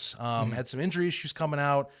Miss. Had some injury issues coming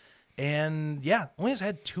out, and only has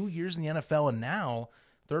had 2 years in the NFL, and now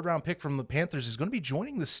third-round pick from the Panthers is going to be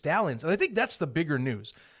joining the Stallions, and I think that's the bigger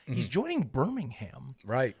news. He's joining Birmingham,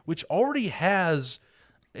 right? Which already has,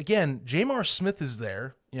 again, Jamar Smith is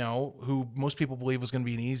there, you know, who most people believe was going to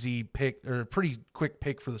be an easy pick or a pretty quick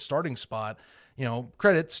pick for the starting spot. You know,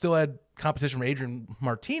 credit still had competition from Adrian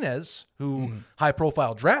Martinez, who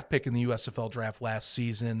high-profile draft pick in the USFL draft last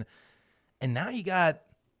season. And now you got,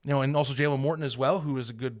 you know, and also Jalen Morton as well, who is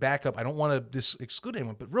a good backup. I don't want to exclude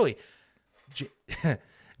anyone, but really,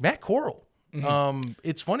 Matt Corral.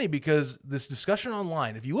 It's funny because this discussion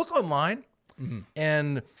online, if you look online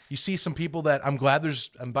and you see some people that I'm glad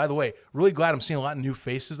and by the way, really glad I'm seeing a lot of new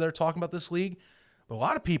faces that are talking about this league, but a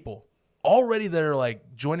lot of people already that are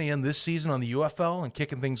like joining in this season on the UFL and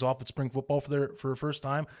kicking things off at spring football for the first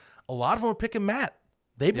time. A lot of them are picking Matt.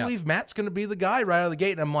 They believe Matt's going to be the guy right out of the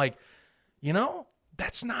gate. And I'm like, you know,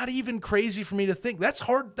 that's not even crazy for me to think. That's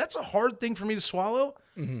hard. That's a hard thing for me to swallow.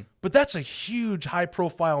 But that's a huge,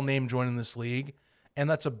 high-profile name joining this league, and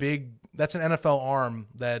that's an NFL arm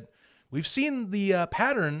that we've seen the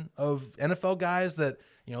pattern of NFL guys that,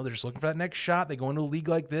 you know, they're just looking for that next shot. They go into a league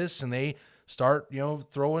like this and they start, you know,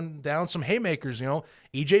 throwing down some haymakers. You know,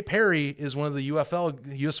 EJ Perry is one of the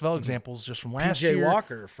USFL examples just from last year. PJ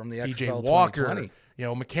Walker from the XFL Walker. 2020.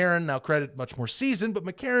 McCarron, now credit much more seasoned, but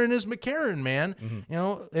McCarron is McCarron, man.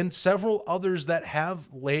 And several others that have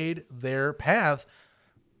laid their path.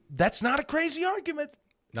 That's not a crazy argument.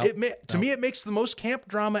 Nope. To me, it makes the most camp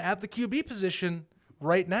drama at the QB position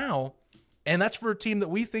right now, and that's for a team that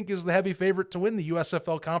we think is the heavy favorite to win the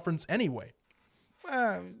USFL conference anyway.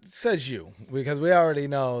 Says you, because we already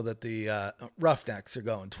know that the Roughnecks are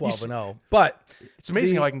going 12-0. But it's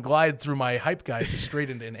amazing how I can glide through my hype guy straight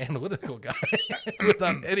into an analytical guy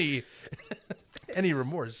without any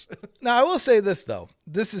remorse. Now, I will say this, though.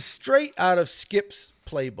 This is straight out of Skip's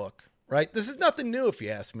playbook, right? This is nothing new, if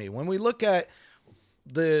you ask me. When we look at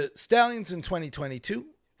the Stallions in 2022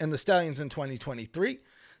 and the Stallions in 2023,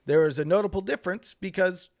 there is a notable difference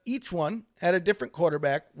because each one had a different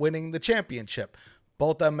quarterback winning the championship.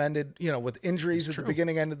 Both of them ended, with injuries at the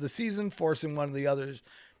beginning end of the season, forcing one of the others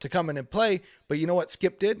to come in and play. But you know what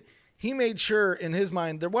Skip did? He made sure in his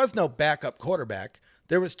mind there was no backup quarterback.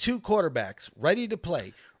 There was 2 quarterbacks ready to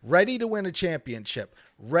play, ready to win a championship,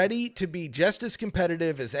 ready to be just as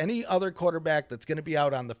competitive as any other quarterback that's going to be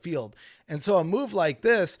out on the field. And so a move like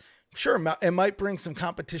this, sure, it might bring some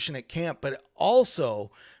competition at camp, but it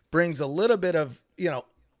also brings a little bit of,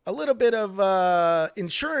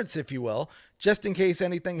 insurance, if you will, just in case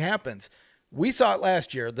anything happens. We saw it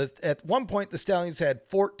last year. At one point, the Stallions had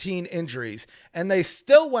 14 injuries, and they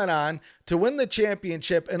still went on to win the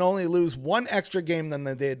championship and only lose one extra game than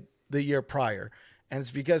they did the year prior. And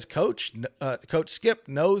it's because Coach Skip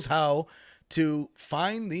knows how to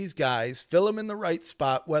find these guys, fill them in the right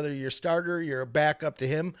spot. Whether you're a starter, you're a backup to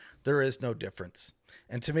him, there is no difference.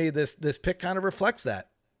 And to me, this pick kind of reflects that.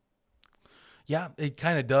 Yeah, it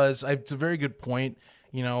kind of does. It's a very good point.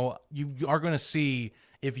 You are going to see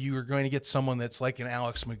if you are going to get someone that's like an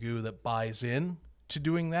Alex Magoo that buys in to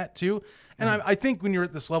doing that too. And I think when you're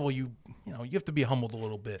at this level, you have to be humbled a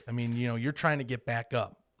little bit. I mean, you're trying to get back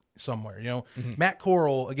up somewhere. Matt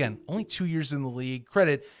Corral, again, only 2 years in the league.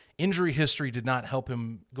 Credit, injury history did not help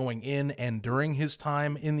him going in and during his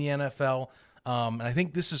time in the NFL. And I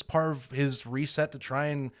think this is part of his reset to try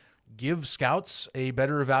and give scouts a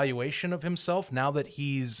better evaluation of himself now that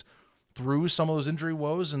he's through some of those injury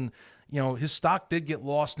woes. And, his stock did get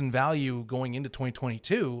lost in value going into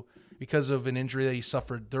 2022 because of an injury that he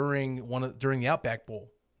suffered during the Outback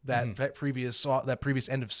Bowl, that previous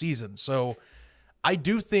end of season. So I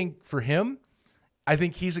do think for him, I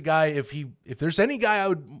think he's a guy, if there's any guy I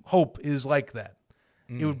would hope is like that,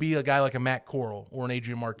 it would be a guy like a Matt Corral or an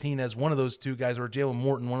Adrian Martinez, one of those 2 guys, or Jalen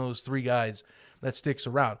Morton, one of those 3 guys that sticks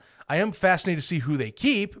around. I am fascinated to see who they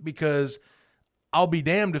keep, because I'll be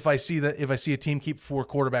damned if I see a team keep 4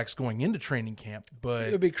 quarterbacks going into training camp. But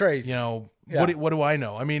it'd be crazy. What do I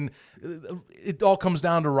know? I mean, it all comes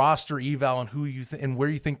down to roster eval and who you and where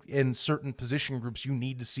you think in certain position groups you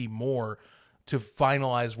need to see more to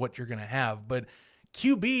finalize what you're going to have. But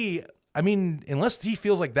QB, I mean, unless he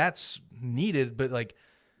feels like that's needed, but like,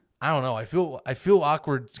 I don't know. I feel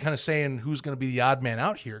awkward kind of saying who's going to be the odd man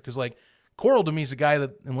out here, because like Corral to me is a guy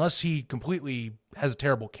that unless he completely has a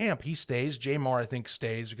terrible camp, he stays. Jamar, I think,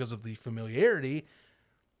 stays because of the familiarity.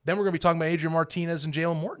 Then we're going to be talking about Adrian Martinez and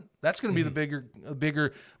Jalen Morton. That's going to be the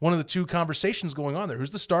bigger one of the 2 conversations going on there.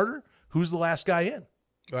 Who's the starter? Who's the last guy in?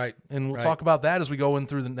 Right. And we'll talk about that as we go in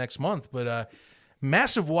through the next month. But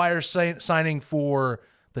massive wire signing for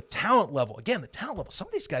the talent level. Again, the talent level. Some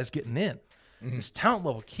of these guys getting in. This talent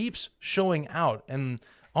level keeps showing out. And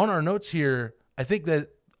on our notes here, I think that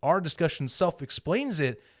our discussion self-explains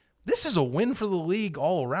it. This is a win for the league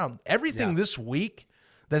all around. Everything this week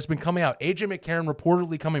that's been coming out, AJ McCarron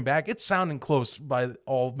reportedly coming back, it's sounding close by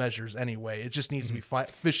all measures anyway. It just needs to be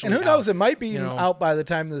officially And who knows, it might be out by the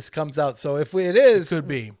time this comes out. So if it is, it could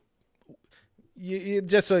be. You,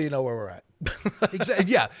 just so you know where we're at. Exactly.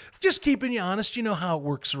 Yeah. Just keeping you honest. You know how it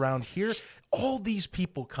works around here. All these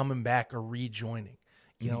people coming back are rejoining.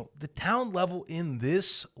 The talent level in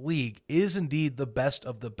this league is indeed the best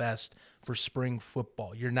of the best for spring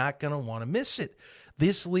football. You're not going to want to miss it.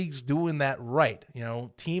 This league's doing that right.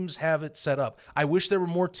 Teams have it set up. I wish there were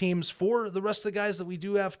more teams for the rest of the guys that we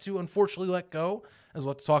do have to unfortunately let go, as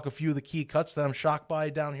we'll talk a few of the key cuts that I'm shocked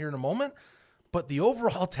by down here in a moment. But the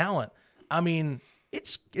overall talent, I mean,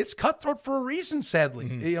 it's cutthroat for a reason, sadly.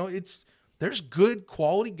 There's good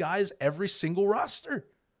quality guys every single roster,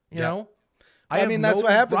 you know? I mean, that's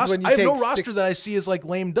what happens when you take no roster that I see as like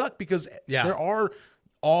lame duck, because there are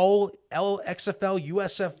all XFL,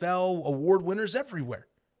 USFL award winners everywhere.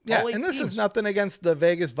 Yeah, and this is nothing against the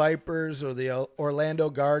Vegas Vipers or the Orlando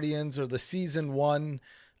Guardians or the Season 1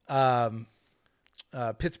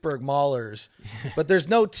 Pittsburgh Maulers, but there's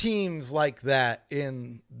no teams like that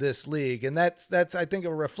in this league. And that's I think,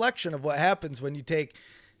 a reflection of what happens when you take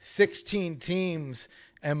 16 teams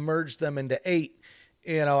and merge them into 8.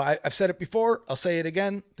 You know, I've said it before, I'll say it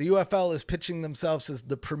again. The UFL is pitching themselves as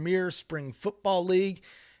the premier spring football league,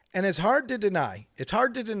 and it's hard to deny. It's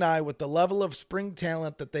hard to deny with the level of spring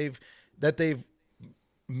talent that they've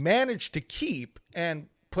managed to keep and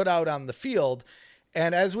put out on the field.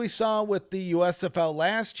 And as we saw with the USFL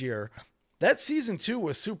last year, that season 2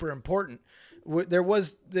 was super important. There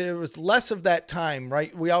was less of that time,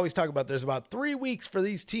 right? We always talk about there's about 3 weeks for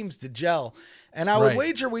these teams to gel. And I would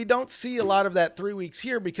wager we don't see a lot of that 3 weeks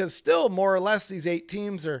here, because still more or less these 8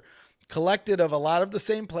 teams are collected of a lot of the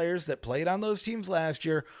same players that played on those teams last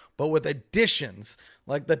year, but with additions,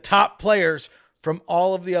 like the top players from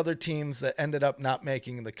all of the other teams that ended up not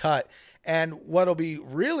making the cut. And what'll be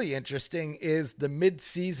really interesting is the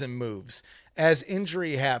mid-season moves. As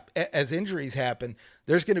injuries happen,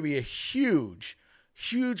 there's going to be a huge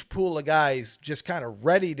pool of guys just kind of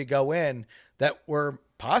ready to go in that were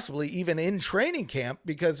possibly even in training camp,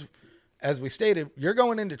 because as we stated, you're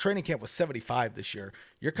going into training camp with 75 this year.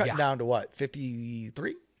 You're cutting down to what,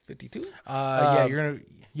 53, 52?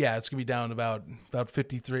 It's gonna be down to about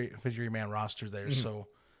 53 man roster there. Mm-hmm. So,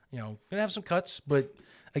 gonna have some cuts, but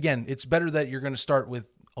again, it's better that you're going to start with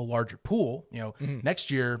a larger pool.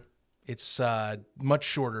 Next year it's much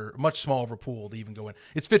shorter, much smaller pool to even go in.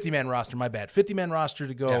 It's 50-man roster. My bad. 50-man roster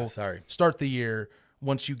to go. Start the year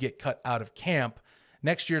once you get cut out of camp.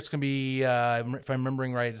 Next year it's going to be, if I'm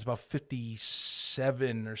remembering right, it's about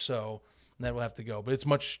 57 or so that will have to go. But it's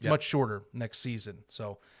much shorter next season.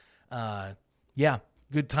 So,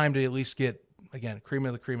 good time to at least get, again, cream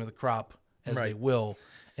of the crop, as they will,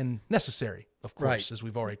 and necessary, of course, as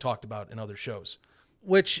we've already talked about in other shows.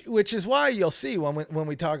 Which is why you'll see when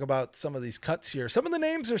we talk about some of these cuts here, some of the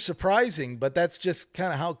names are surprising, but that's just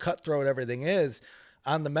kind of how cutthroat everything is.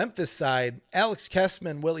 On the Memphis side, Alex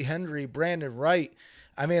Kessman, Willie Hendry, Brandon Wright.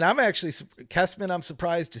 I mean, Kessman, I'm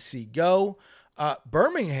surprised to see go.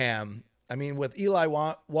 Birmingham, I mean, with Eli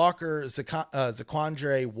Walker,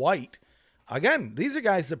 Zaquandre White. Again, these are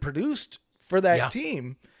guys that produced for that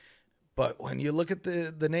team. But when you look at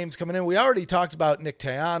the names coming in, we already talked about Nick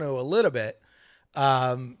Tayano a little bit,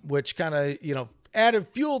 which kind of, added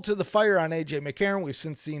fuel to the fire on A.J. McCarron. We've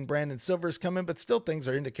since seen Brandon Silvers come in, but still things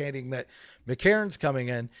are indicating that McCarron's coming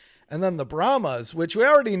in. And then the Brahmas, which we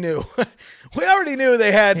already knew. We already knew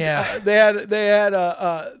they had,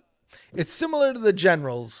 it's similar to the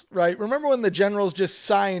Generals, right? Remember when the Generals just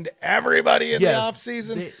signed everybody in the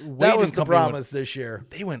offseason? That was the Brahmas this year.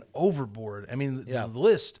 They went overboard. I mean, the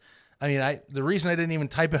list, the reason I didn't even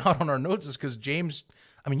type it out on our notes is because James,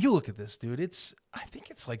 you look at this, dude, I think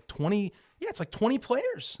it's like 20, it's like 20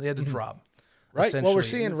 players they had to drop. Right. Well, we're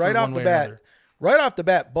seeing right off the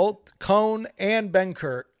bat, both Cone and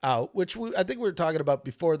Benkert out, which I think we were talking about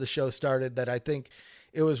before the show started, that I think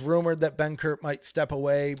it was rumored that Benkert might step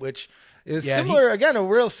away, which is similar, again, a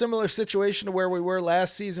real similar situation to where we were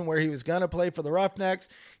last season, where he was going to play for the Roughnecks.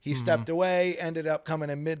 He stepped away, ended up coming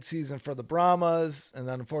in mid-season for the Brahmas, and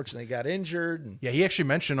then unfortunately got injured. He actually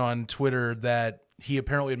mentioned on Twitter that he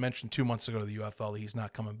apparently had mentioned 2 months ago to the UFL that he's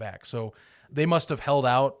not coming back. So they must have held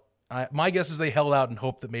out. My guess is they held out and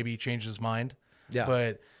hoped that maybe he changed his mind. Yeah.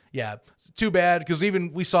 But it's too bad, because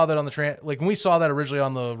even we saw that on when we saw that originally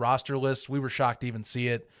on the roster list, we were shocked to even see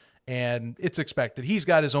it. And it's expected. He's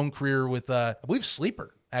got his own career with, I believe,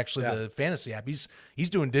 Sleeper, actually, the fantasy app. He's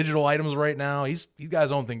doing digital items right now. He's got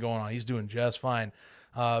his own thing going on. He's doing just fine.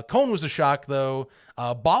 Cone was a shock, though.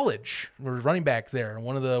 Ballage, running back there,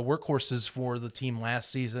 one of the workhorses for the team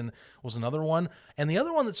last season, was another one. And the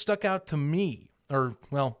other one that stuck out to me,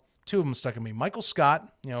 two of them stuck at me. Michael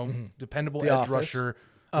Scott, dependable edge rusher.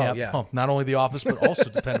 Not only The Office, but also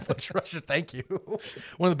dependable edge rusher. Thank you.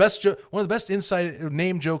 One of the best inside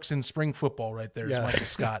name jokes in spring football, right there, is Michael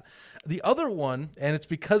Scott. The other one, and it's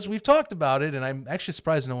because we've talked about it, and I'm actually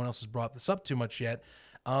surprised no one else has brought this up too much yet.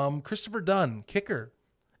 Christopher Dunn, kicker,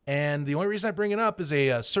 and the only reason I bring it up is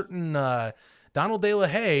a certain Donald De La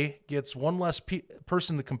Haye gets one less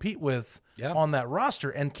person to compete with on that roster,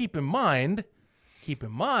 and keep in mind.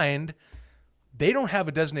 They don't have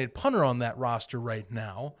a designated punter on that roster right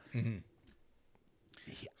now. Mm-hmm.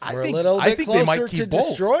 We're a little bit closer to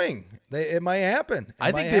destroying. It might happen.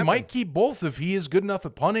 I think they might keep both if he is good enough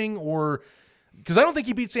at punting, or because I don't think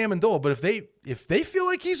he beats Amendola. But if they feel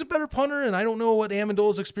like he's a better punter, and I don't know what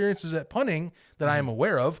Amendola's experience is at punting that I am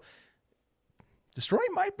aware of,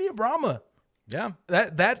 destroying might be a Brahma. Yeah,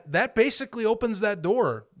 that basically opens that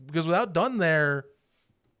door, because without Dunn there,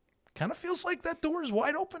 kind of feels like that door is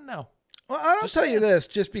wide open now. Well, I'll tell you this,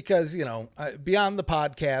 just because, beyond the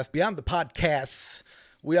podcasts,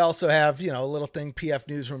 we also have, a little thing,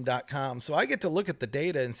 pfnewsroom.com. So I get to look at the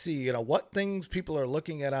data and see, what things people are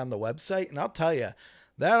looking at on the website. And I'll tell you,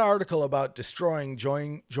 that article about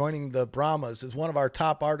joining the Brahmas is one of our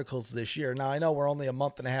top articles this year. Now, I know we're only a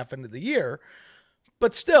month and a half into the year,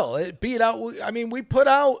 but still, it beat out. I mean, we put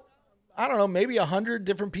out, I don't know, maybe 100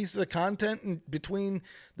 different pieces of content in between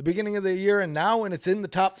the beginning of the year and now, and it's in the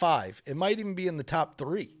top 5. It might even be in the top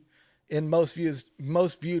 3 in most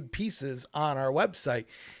viewed pieces on our website.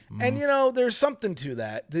 And, there's something to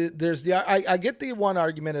that. I get the one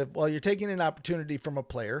argument of, well, you're taking an opportunity from a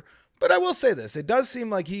player, but I will say this, it does seem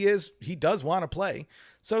like he does want to play.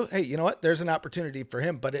 So, hey, you know what? There's an opportunity for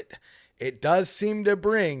him, but it does seem to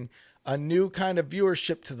bring a new kind of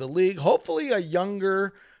viewership to the league. Hopefully a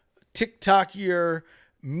younger, TikTokier,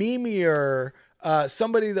 memeier,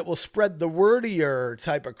 somebody that will spread the wordier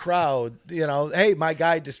type of crowd. Hey, my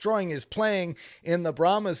guy Destroying is playing in the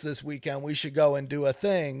Brahmas this weekend. We should go and do a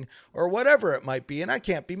thing, or whatever it might be. And I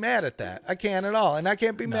can't be mad at that. I can't at all. And I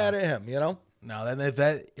can't be mad at him, No, that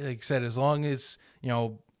like I said, as long as,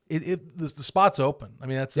 the spot's open. I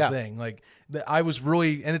mean, that's the thing. Like, I was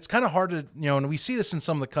really, and it's kind of hard to, and we see this in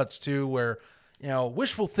some of the cuts too, where,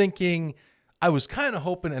 wishful thinking. I was kind of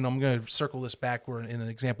hoping, and I'm going to circle this back. We're in an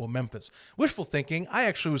example of Memphis. Wishful thinking, I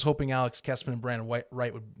actually was hoping Alex Kessman and Brandon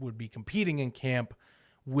Wright would be competing in camp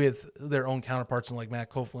with their own counterparts in like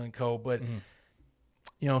Matt Coughlin and co. But,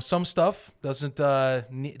 some stuff doesn't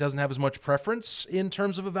have as much preference in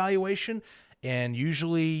terms of evaluation. And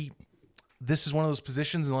usually this is one of those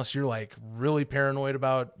positions, unless you're like really paranoid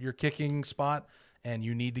about your kicking spot and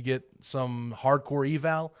you need to get some hardcore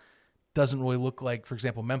eval, doesn't really look like, for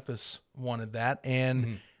example, Memphis wanted that.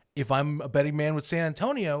 And if I'm a betting man with San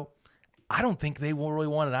Antonio, I don't think they will really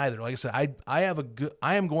want it either. Like I said,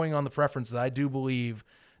 I am going on the preference that I do believe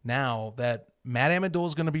now that Matt Amendola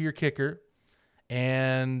is going to be your kicker,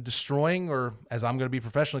 and Destroying, or as I'm going to be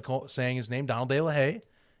professionally saying his name, Donald De La Haye,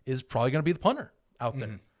 is probably going to be the punter out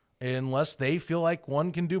there, unless they feel like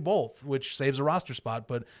one can do both, which saves a roster spot.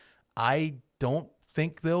 But I don't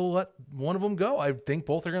think they'll let one of them go. I think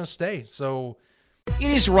both are going to stay. So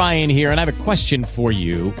It is Ryan here, and I have a question for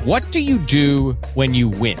you. What do you do when you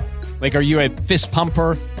win? Like, are you a fist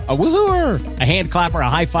pumper, a woohooer, a hand clapper, a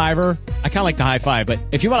high fiver? I kind of like the high five, but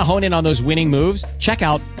if you want to hone in on those winning moves, check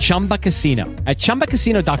out Chumba Casino. At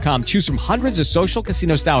ChumbaCasino.com, choose from hundreds of social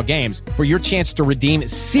casino-style games for your chance to redeem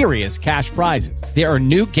serious cash prizes. There are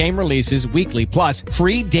new game releases weekly, plus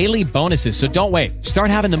free daily bonuses. So don't wait. Start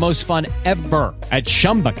having the most fun ever at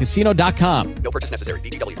ChumbaCasino.com. No purchase necessary.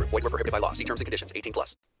 VGW. Void where prohibited by law. See terms and conditions.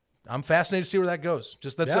 18+. I'm fascinated to see where that goes.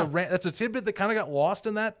 Just that's a tidbit that kind of got lost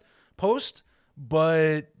in that post.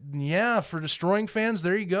 But yeah, for Destroying fans,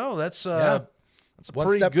 there you go. That's a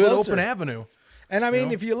pretty good open avenue. And I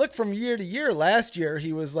mean, if you look from year to year, last year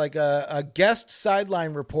he was like a guest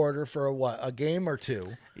sideline reporter for a game or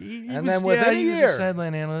two, then within a year, he was a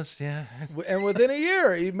sideline analyst. Yeah, and within a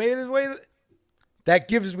year, he made his way. That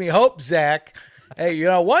gives me hope, Zach. Hey,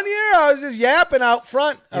 1 year I was just yapping out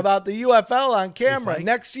front about the UFL on camera.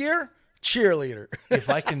 Next year, cheerleader. If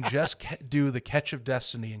I can just do the catch of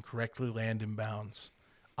destiny and correctly land in bounds,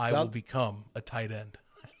 I will become a tight end.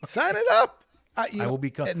 Sign it up. I will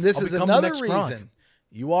become. And this is another reason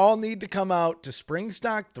you all need to come out to Spring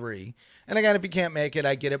Stock 3. And again, if you can't make it,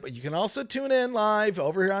 I get it. But you can also tune in live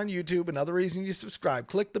over here on YouTube. Another reason you subscribe.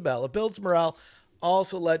 Click the bell. It builds morale.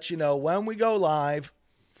 Also lets you know when we go live.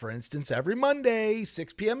 For instance, every Monday,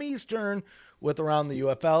 6 p.m. Eastern, with Around the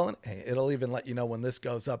UFL. And hey, it'll even let you know when this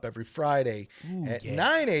goes up every Friday at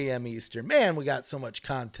 9 a.m. Eastern. Man, we got so much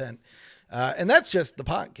content. And that's just the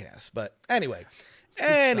podcast. But anyway,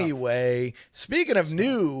 speaking of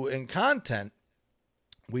new and content,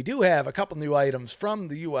 we do have a couple new items from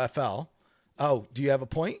the UFL. Oh, do you have a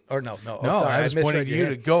point? Or no. No, sorry, I was pointing you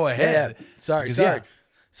to go ahead. Yeah. Sorry.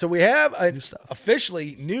 So we have an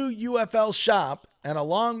officially new UFL shop, and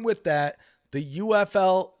along with that, the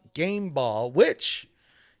UFL game ball, which,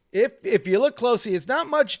 if you look closely, it's not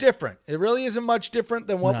much different. It really isn't much different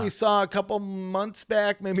than what we saw a couple months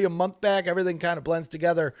back, maybe a month back. Everything kind of blends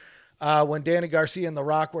together. When Danny Garcia and The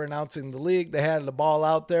Rock were announcing the league, they had the ball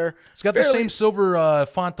out there. It's got the same silver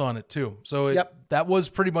font on it, too. So that was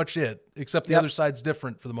pretty much it, except the other side's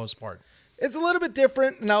different for the most part. It's a little bit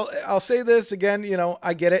different, and I'll say this again.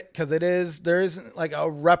 I get it, because there isn't like a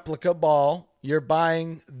replica ball. You're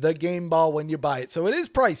buying the game ball when you buy it, so it is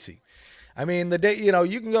pricey. I mean, the day you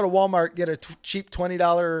can go to Walmart, get a cheap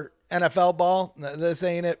 $20 NFL ball. This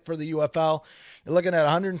ain't it for the UFL. You're looking at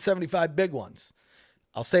 175 big ones.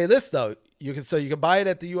 I'll say this though, You can buy it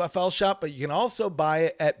at the UFL shop, but you can also buy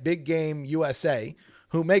it at Big Game USA,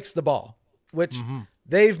 who makes the ball, which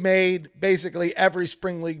they've made basically every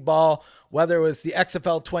spring league ball, whether it was the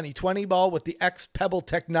XFL 2020 ball with the X Pebble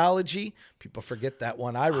technology. People forget that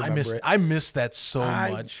one. I remember it. I missed that so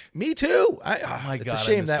much. Me too. My it's God, a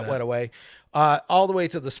shame that went away. All the way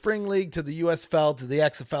to the spring league, to the USFL, to the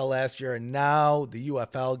XFL last year, and now the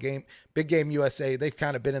UFL game, Big Game USA. They've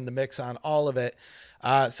kind of been in the mix on all of it.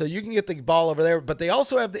 So you can get the ball over there, but they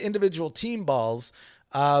also have the individual team balls.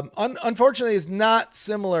 Unfortunately, it's not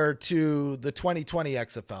similar to the 2020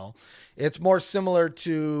 XFL. It's more similar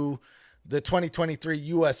to the 2023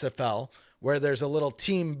 USFL, where there's a little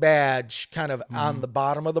team badge kind of on the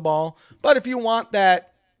bottom of the ball. But if you want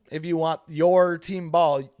your team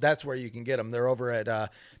ball, that's where you can get them. They're over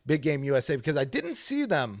at Big Game USA, because I didn't see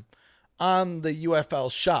them on the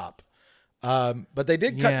UFL shop. But they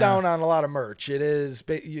did cut down on a lot of merch.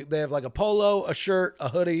 They have like a polo, a shirt, a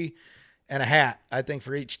hoodie, and a hat, I think,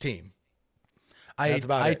 for each team. That's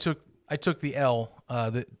about it. I took the L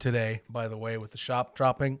today, by the way, with the shop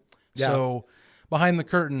dropping. Yeah. So behind the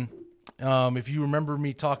curtain, if you remember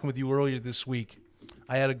me talking with you earlier this week,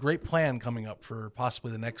 I had a great plan coming up for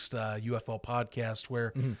possibly the next UFL podcast,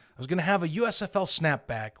 where I was going to have a USFL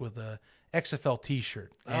snapback with a XFL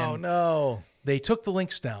t-shirt. Oh, no. They took the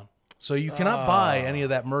links down, so you cannot buy any of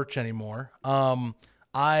that merch anymore.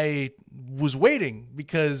 I was waiting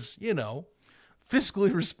because,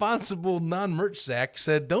 fiscally responsible non-merch Zach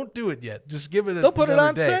said, don't do it yet. Just give it They'll put it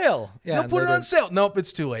on day. sale. Yeah, They'll put it on sale. Nope,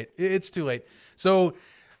 it's too late. It's too late. So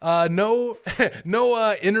no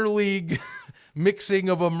interleague mixing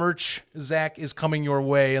of a merch, Zach, is coming your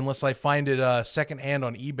way unless I find it secondhand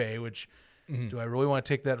on eBay, which do I really want to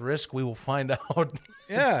take that risk? We will find out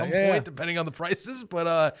at some point, depending on the prices.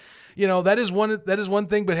 But that is one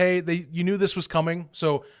thing. But hey, you knew this was coming.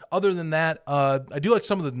 So other than that, I do like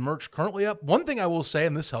some of the merch currently up. One thing I will say,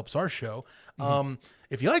 and this helps our show,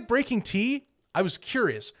 if you like Breaking Tea, I was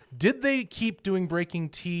curious, did they keep doing Breaking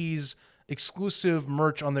Tea's exclusive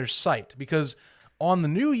merch on their site? Because on the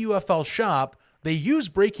new UFL shop, they use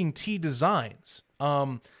Breaking Tea designs.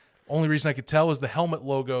 Only reason I could tell is the helmet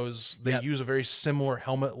logos. They use a very similar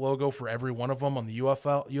helmet logo for every one of them on the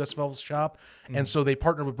USFL shop. And so they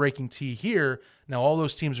partnered with Breaking Tea here. Now all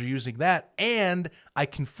those teams are using that. And I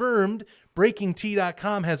confirmed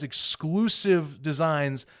BreakingT.com has exclusive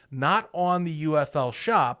designs not on the UFL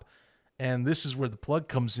shop. And this is where the plug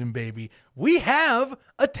comes in, baby. We have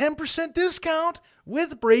a 10% discount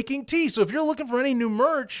with Breaking Tea. So if you're looking for any new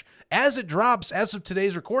merch, as it drops, as of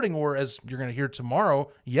today's recording, or as you're going to hear tomorrow,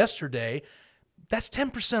 yesterday, that's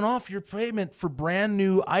 10% off your payment for brand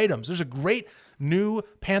new items. There's a great new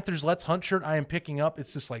Panthers Let's Hunt shirt I am picking up.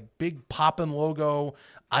 It's this like big poppin' logo.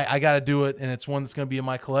 I got to do it, and it's one that's going to be in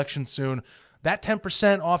my collection soon. That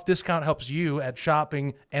 10% off discount helps you at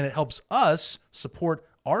shopping, and it helps us support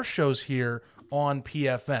our shows here on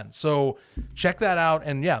PFN. So check that out.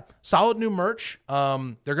 And yeah, solid new merch. They're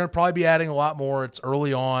going to probably be adding a lot more. It's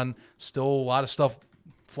early on, still a lot of stuff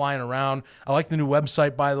flying around. I like the new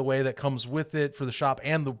website, by the way, that comes with it for the shop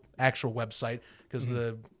and the actual website, because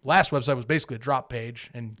the last website was basically a drop page.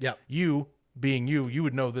 And you, being you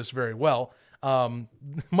would know this very well.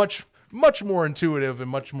 Much more intuitive and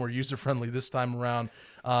much more user-friendly this time around.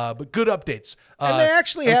 But good updates. And they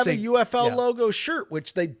actually have a UFL logo shirt,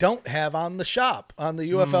 which they don't have on the shop, on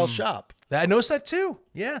the UFL shop. I noticed that too.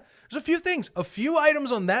 Yeah. There's a few things. A few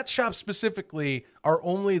items on that shop specifically are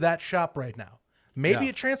only that shop right now. Maybe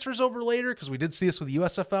it transfers over later, because we did see this with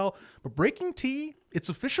USFL. But Breaking Tea, it's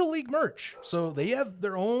official league merch. So they have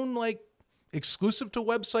their own like exclusive to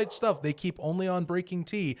website stuff they keep only on Breaking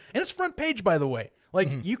Tea. And it's front page, by the way. Like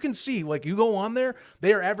you can see, like you go on there,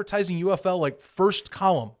 they are advertising UFL like first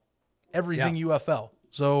column, everything UFL.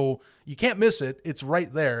 So you can't miss it. It's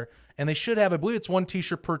right there. And they should have, I believe it's one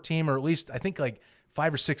t-shirt per team, or at least I think like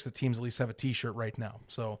 5 or 6 of the teams at least have a t-shirt right now.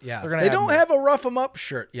 So they're gonna. They don't have a Rough 'em Up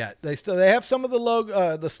shirt yet. They have some of the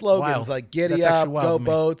logo, the slogans like "Giddy Up," "Go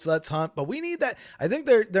Boats," "Let's Hunt." But we need that. I think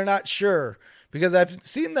they're not sure, because I've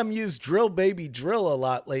seen them use "Drill Baby Drill" a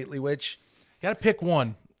lot lately. Which got to pick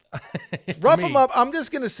one. Rough 'em Up. I'm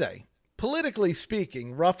just gonna say, politically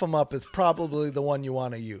speaking, Rough 'em Up is probably the one you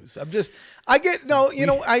want to use. I get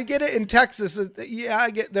it in Texas.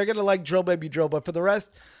 They're gonna like "Drill Baby Drill," but for the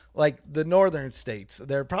rest, like the northern states,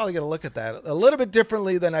 they're probably going to look at that a little bit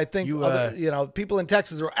differently than I think people in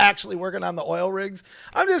Texas are actually working on the oil rigs.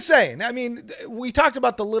 I'm just saying. I mean, we talked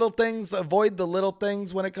about the little things. Avoid the little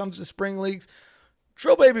things when it comes to spring leagues.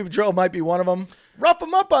 Drill Baby Drill might be one of them. Rough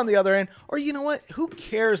 'em Up on the other end. Or you know what? Who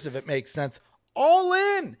cares if it makes sense? All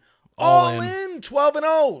in. All in.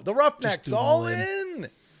 12-0. The Roughnecks, all in.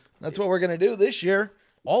 That's what we're going to do this year.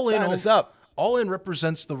 All in. Sign us up. All in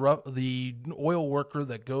represents the oil worker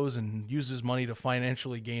that goes and uses money to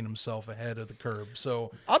financially gain himself ahead of the curb.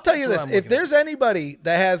 So I'll tell you this. If there's anybody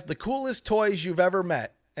that has the coolest toys you've ever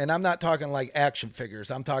met, and I'm not talking like action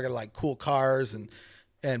figures, I'm talking like cool cars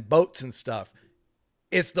and boats and stuff,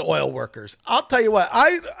 it's the oil workers. I'll tell you what,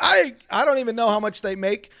 I don't even know how much they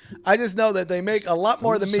make. I just know that they make a lot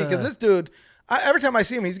more than me, because this dude, every time I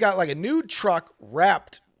see him, he's got like a new truck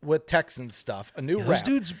wrapped with Texan stuff, a new wrap.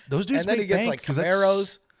 Those dudes, and then he gets like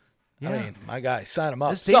Camaros. I mean, my guy, sign him up.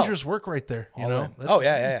 That's dangerous work right there. You know?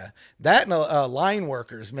 Yeah. That and line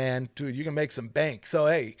workers, man, dude, you can make some bank. So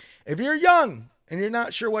hey, if you're young and you're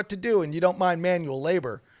not sure what to do and you don't mind manual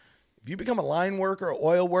labor, if you become a line worker,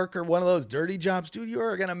 oil worker, one of those dirty jobs, dude, you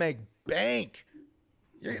are gonna make bank.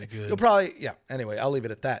 You'll probably, Anyway, I'll leave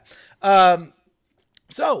it at that.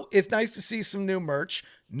 So it's nice to see some new merch.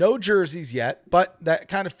 No jerseys yet, but that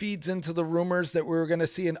kind of feeds into the rumors that we were going to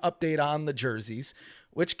see an update on the jerseys,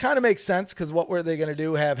 which kind of makes sense, because what were they going to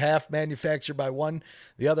do? Have half manufactured by one,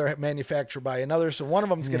 the other manufactured by another. So one of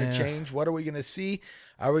them is going to change. What are we going to see?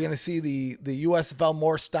 Are we going to see the USFL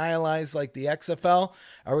more stylized like the XFL?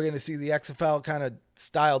 Are we going to see the XFL kind of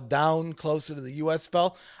styled down closer to the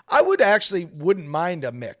USFL? I wouldn't mind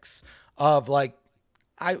a mix of like,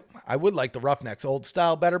 I would like the Roughnecks old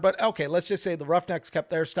style better, but okay, let's just say the Roughnecks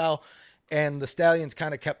kept their style and the Stallions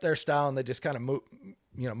kind of kept their style, and they just kind of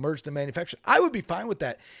merged the manufacturing. I would be fine with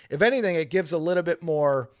that. If anything, it gives a little bit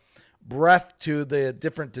more breadth to the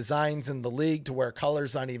different designs in the league, to where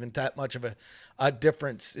colors aren't even that much of a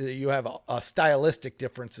difference. You have a stylistic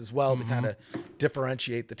difference as well to kind of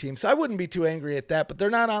differentiate the team. So I wouldn't be too angry at that, but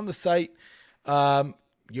they're not on the site.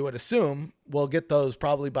 You would assume we'll get those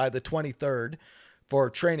probably by the 23rd. For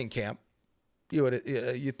training camp.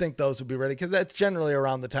 You think those would be ready, because that's generally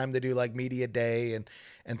around the time they do like media day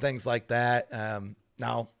and things like that.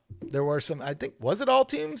 Now there were some, I think, was it all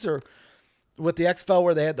teams or with the XFL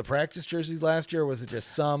where they had the practice jerseys last year? Or was it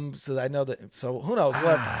just some? So I know that. So who knows?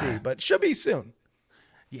 We'll have to see, but it should be soon.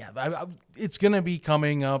 Yeah, it's going to be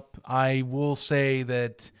coming up. I will say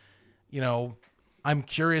that, I'm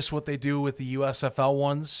curious what they do with the USFL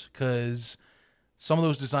ones, because some of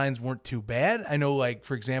those designs weren't too bad. I know, like,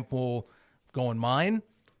 for example, going mine,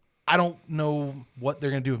 I don't know what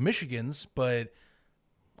they're going to do with Michigan's, but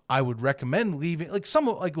I would recommend leaving.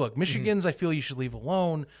 Look, Michigan's, I feel you should leave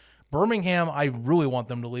alone. Birmingham, I really want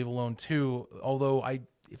them to leave alone too, although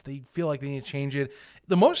if they feel like they need to change it.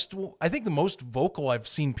 I think the most vocal I've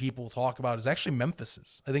seen people talk about is actually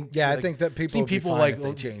Memphis's. I think that people would be fine if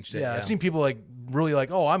they changed it. Yeah, I've seen people really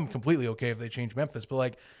oh, I'm completely okay if they change Memphis,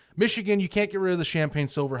 but Michigan, you can't get rid of the champagne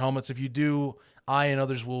silver helmets. If you do, I and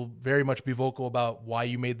others will very much be vocal about why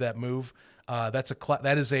you made that move.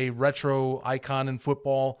 That is a retro icon in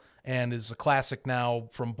football and is a classic now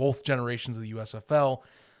from both generations of the USFL.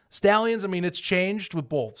 Stallions, it's changed with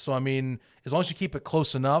both. So, as long as you keep it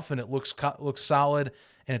close enough and it looks solid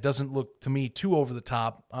and it doesn't look, to me, too over the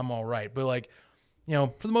top, I'm all right. But,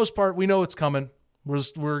 for the most part, we know it's coming.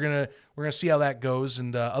 We're gonna see how that goes,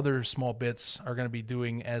 and other small bits are gonna be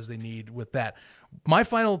doing as they need with that. My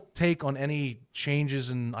final take on any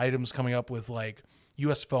changes and items coming up with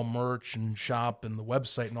USFL merch and shop and the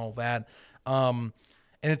website and all that, and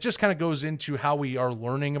it just kind of goes into how we are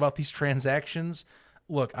learning about these transactions.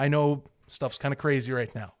 Look, I know stuff's kind of crazy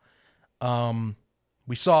right now.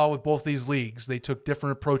 We saw with both these leagues, they took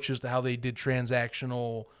different approaches to how they did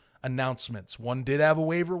transactional announcements. One did have a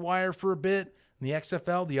waiver wire for a bit. In the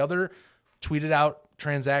XFL, the other tweeted out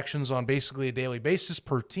transactions on basically a daily basis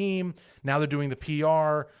per team. Now they're doing the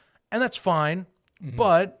PR, and that's fine.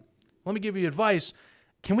 But let me give you advice.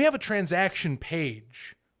 Can we have a transaction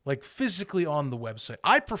page, physically on the website?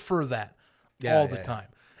 I prefer that all the time.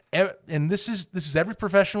 And this is every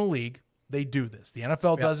professional league. They do this. The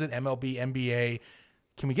NFL does it, MLB, NBA.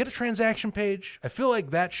 Can we get a transaction page? I feel like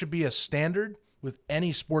that should be a standard with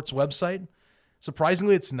any sports website.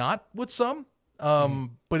 Surprisingly, it's not with some.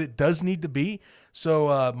 But it does need to be.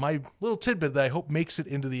 So my little tidbit that I hope makes it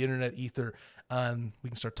into the internet ether, we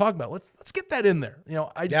can start talking about. Let's get that in there.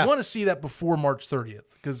 I want to see that before March 30th,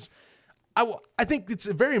 because I think it's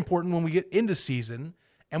very important when we get into season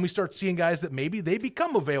and we start seeing guys that maybe they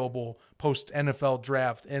become available post NFL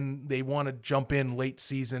draft and they want to jump in late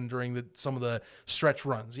season during some of the stretch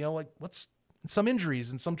runs. Some injuries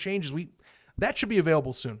and some changes. That should be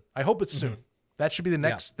available soon. I hope it's soon. That should be the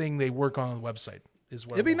next thing they work on the website. is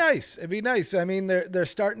what It'd be nice. It'd be nice. I mean, they're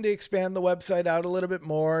starting to expand the website out a little bit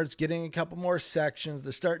more. It's getting a couple more sections.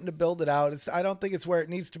 They're starting to build it out. I don't think it's where it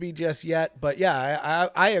needs to be just yet, but yeah,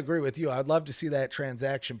 I agree with you. I'd love to see that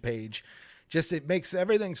transaction page. Just it makes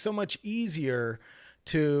everything so much easier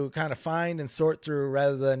to kind of find and sort through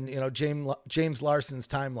rather than, James Larson's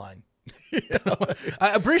timeline.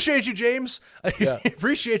 I appreciate you, James. I Yeah.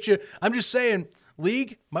 appreciate you. I'm just saying,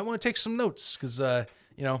 league might want to take some notes because,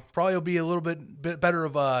 probably will be a little bit better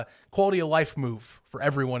of a quality of life move for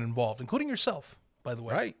everyone involved, including yourself, by the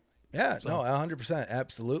way. Right. Yeah, no, 100%.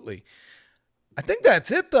 Absolutely. I think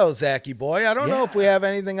that's it, though, Zachy boy. I don't know if we have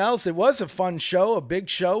anything else. It was a fun show, a big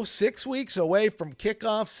show. 6 weeks away from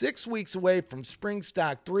kickoff, 6 weeks away from Spring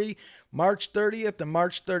Stock 3, March 30th and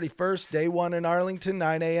March 31st. Day 1 in Arlington,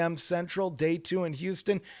 9 a.m. Central. Day 2 in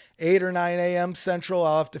Houston, 8 or 9 a.m. Central.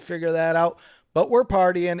 I'll have to figure that out. But we're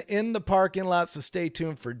partying in the parking lot, so stay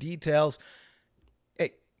tuned for details.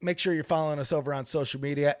 Hey, make sure you're following us over on social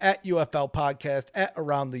media at UFL Podcast, at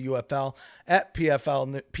Around the UFL, at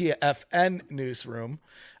PFN Newsroom.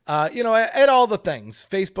 At all the things,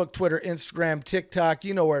 Facebook, Twitter, Instagram, TikTok,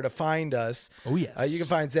 you know where to find us. Oh, yes. You can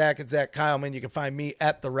find Zach at Zach Kyleman. You can find me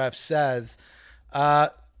at The Ref Says.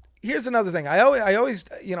 Here's another thing. I always,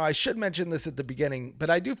 I should mention this at the beginning, but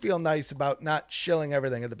I do feel nice about not shilling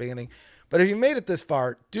everything at the beginning. But if you made it this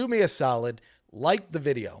far, do me a solid, like the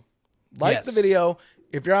video. Like the video.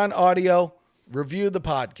 If you're on audio, review the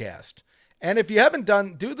podcast. And if you haven't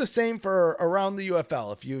do the same for Around the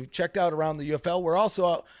UFL. If you checked out Around the UFL, we're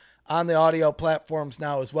also on the audio platforms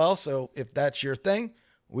now as well. So if that's your thing,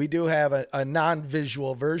 we do have a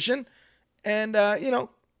non-visual version. And,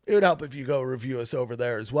 it would help if you go review us over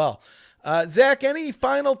there as well. Zach, any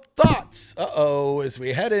final thoughts? As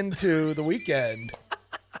we head into the weekend.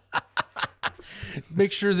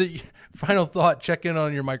 Make sure that final thought, check in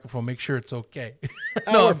on your microphone. Make sure it's okay.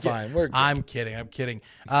 No, we're fine. We're good. I'm kidding.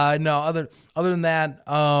 No, other than that,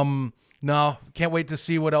 no, can't wait to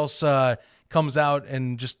see what else comes out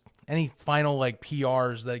and just any final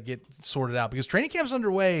PRs that get sorted out because training camp's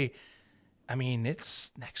underway. I mean,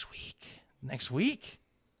 it's next week.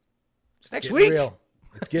 It's next week. Real.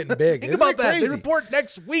 It's getting big. Think about that. They report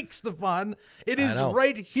next week, Stefan. It is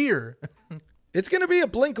right here. It's going to be a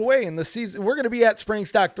blink away in the season. We're going to be at Spring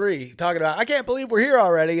Stock 3 talking about, I can't believe we're here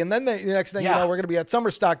already. And then the next thing you know, we're going to be at Summer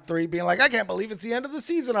Stock 3 being like, I can't believe it's the end of the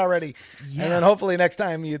season already. Yeah. And then hopefully next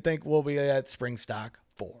time you think we'll be at Spring Stock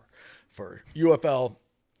 4 for UFL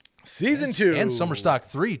Season 2. And Summer Stock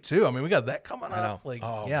 3 too. I mean, we got that coming up.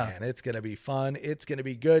 Man, it's going to be fun. It's going to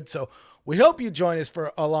be good. So we hope you join us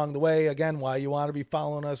for along the way. Again, why you want to be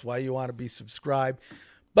following us, why you want to be subscribed.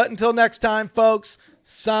 But until next time, folks,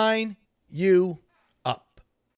 sign you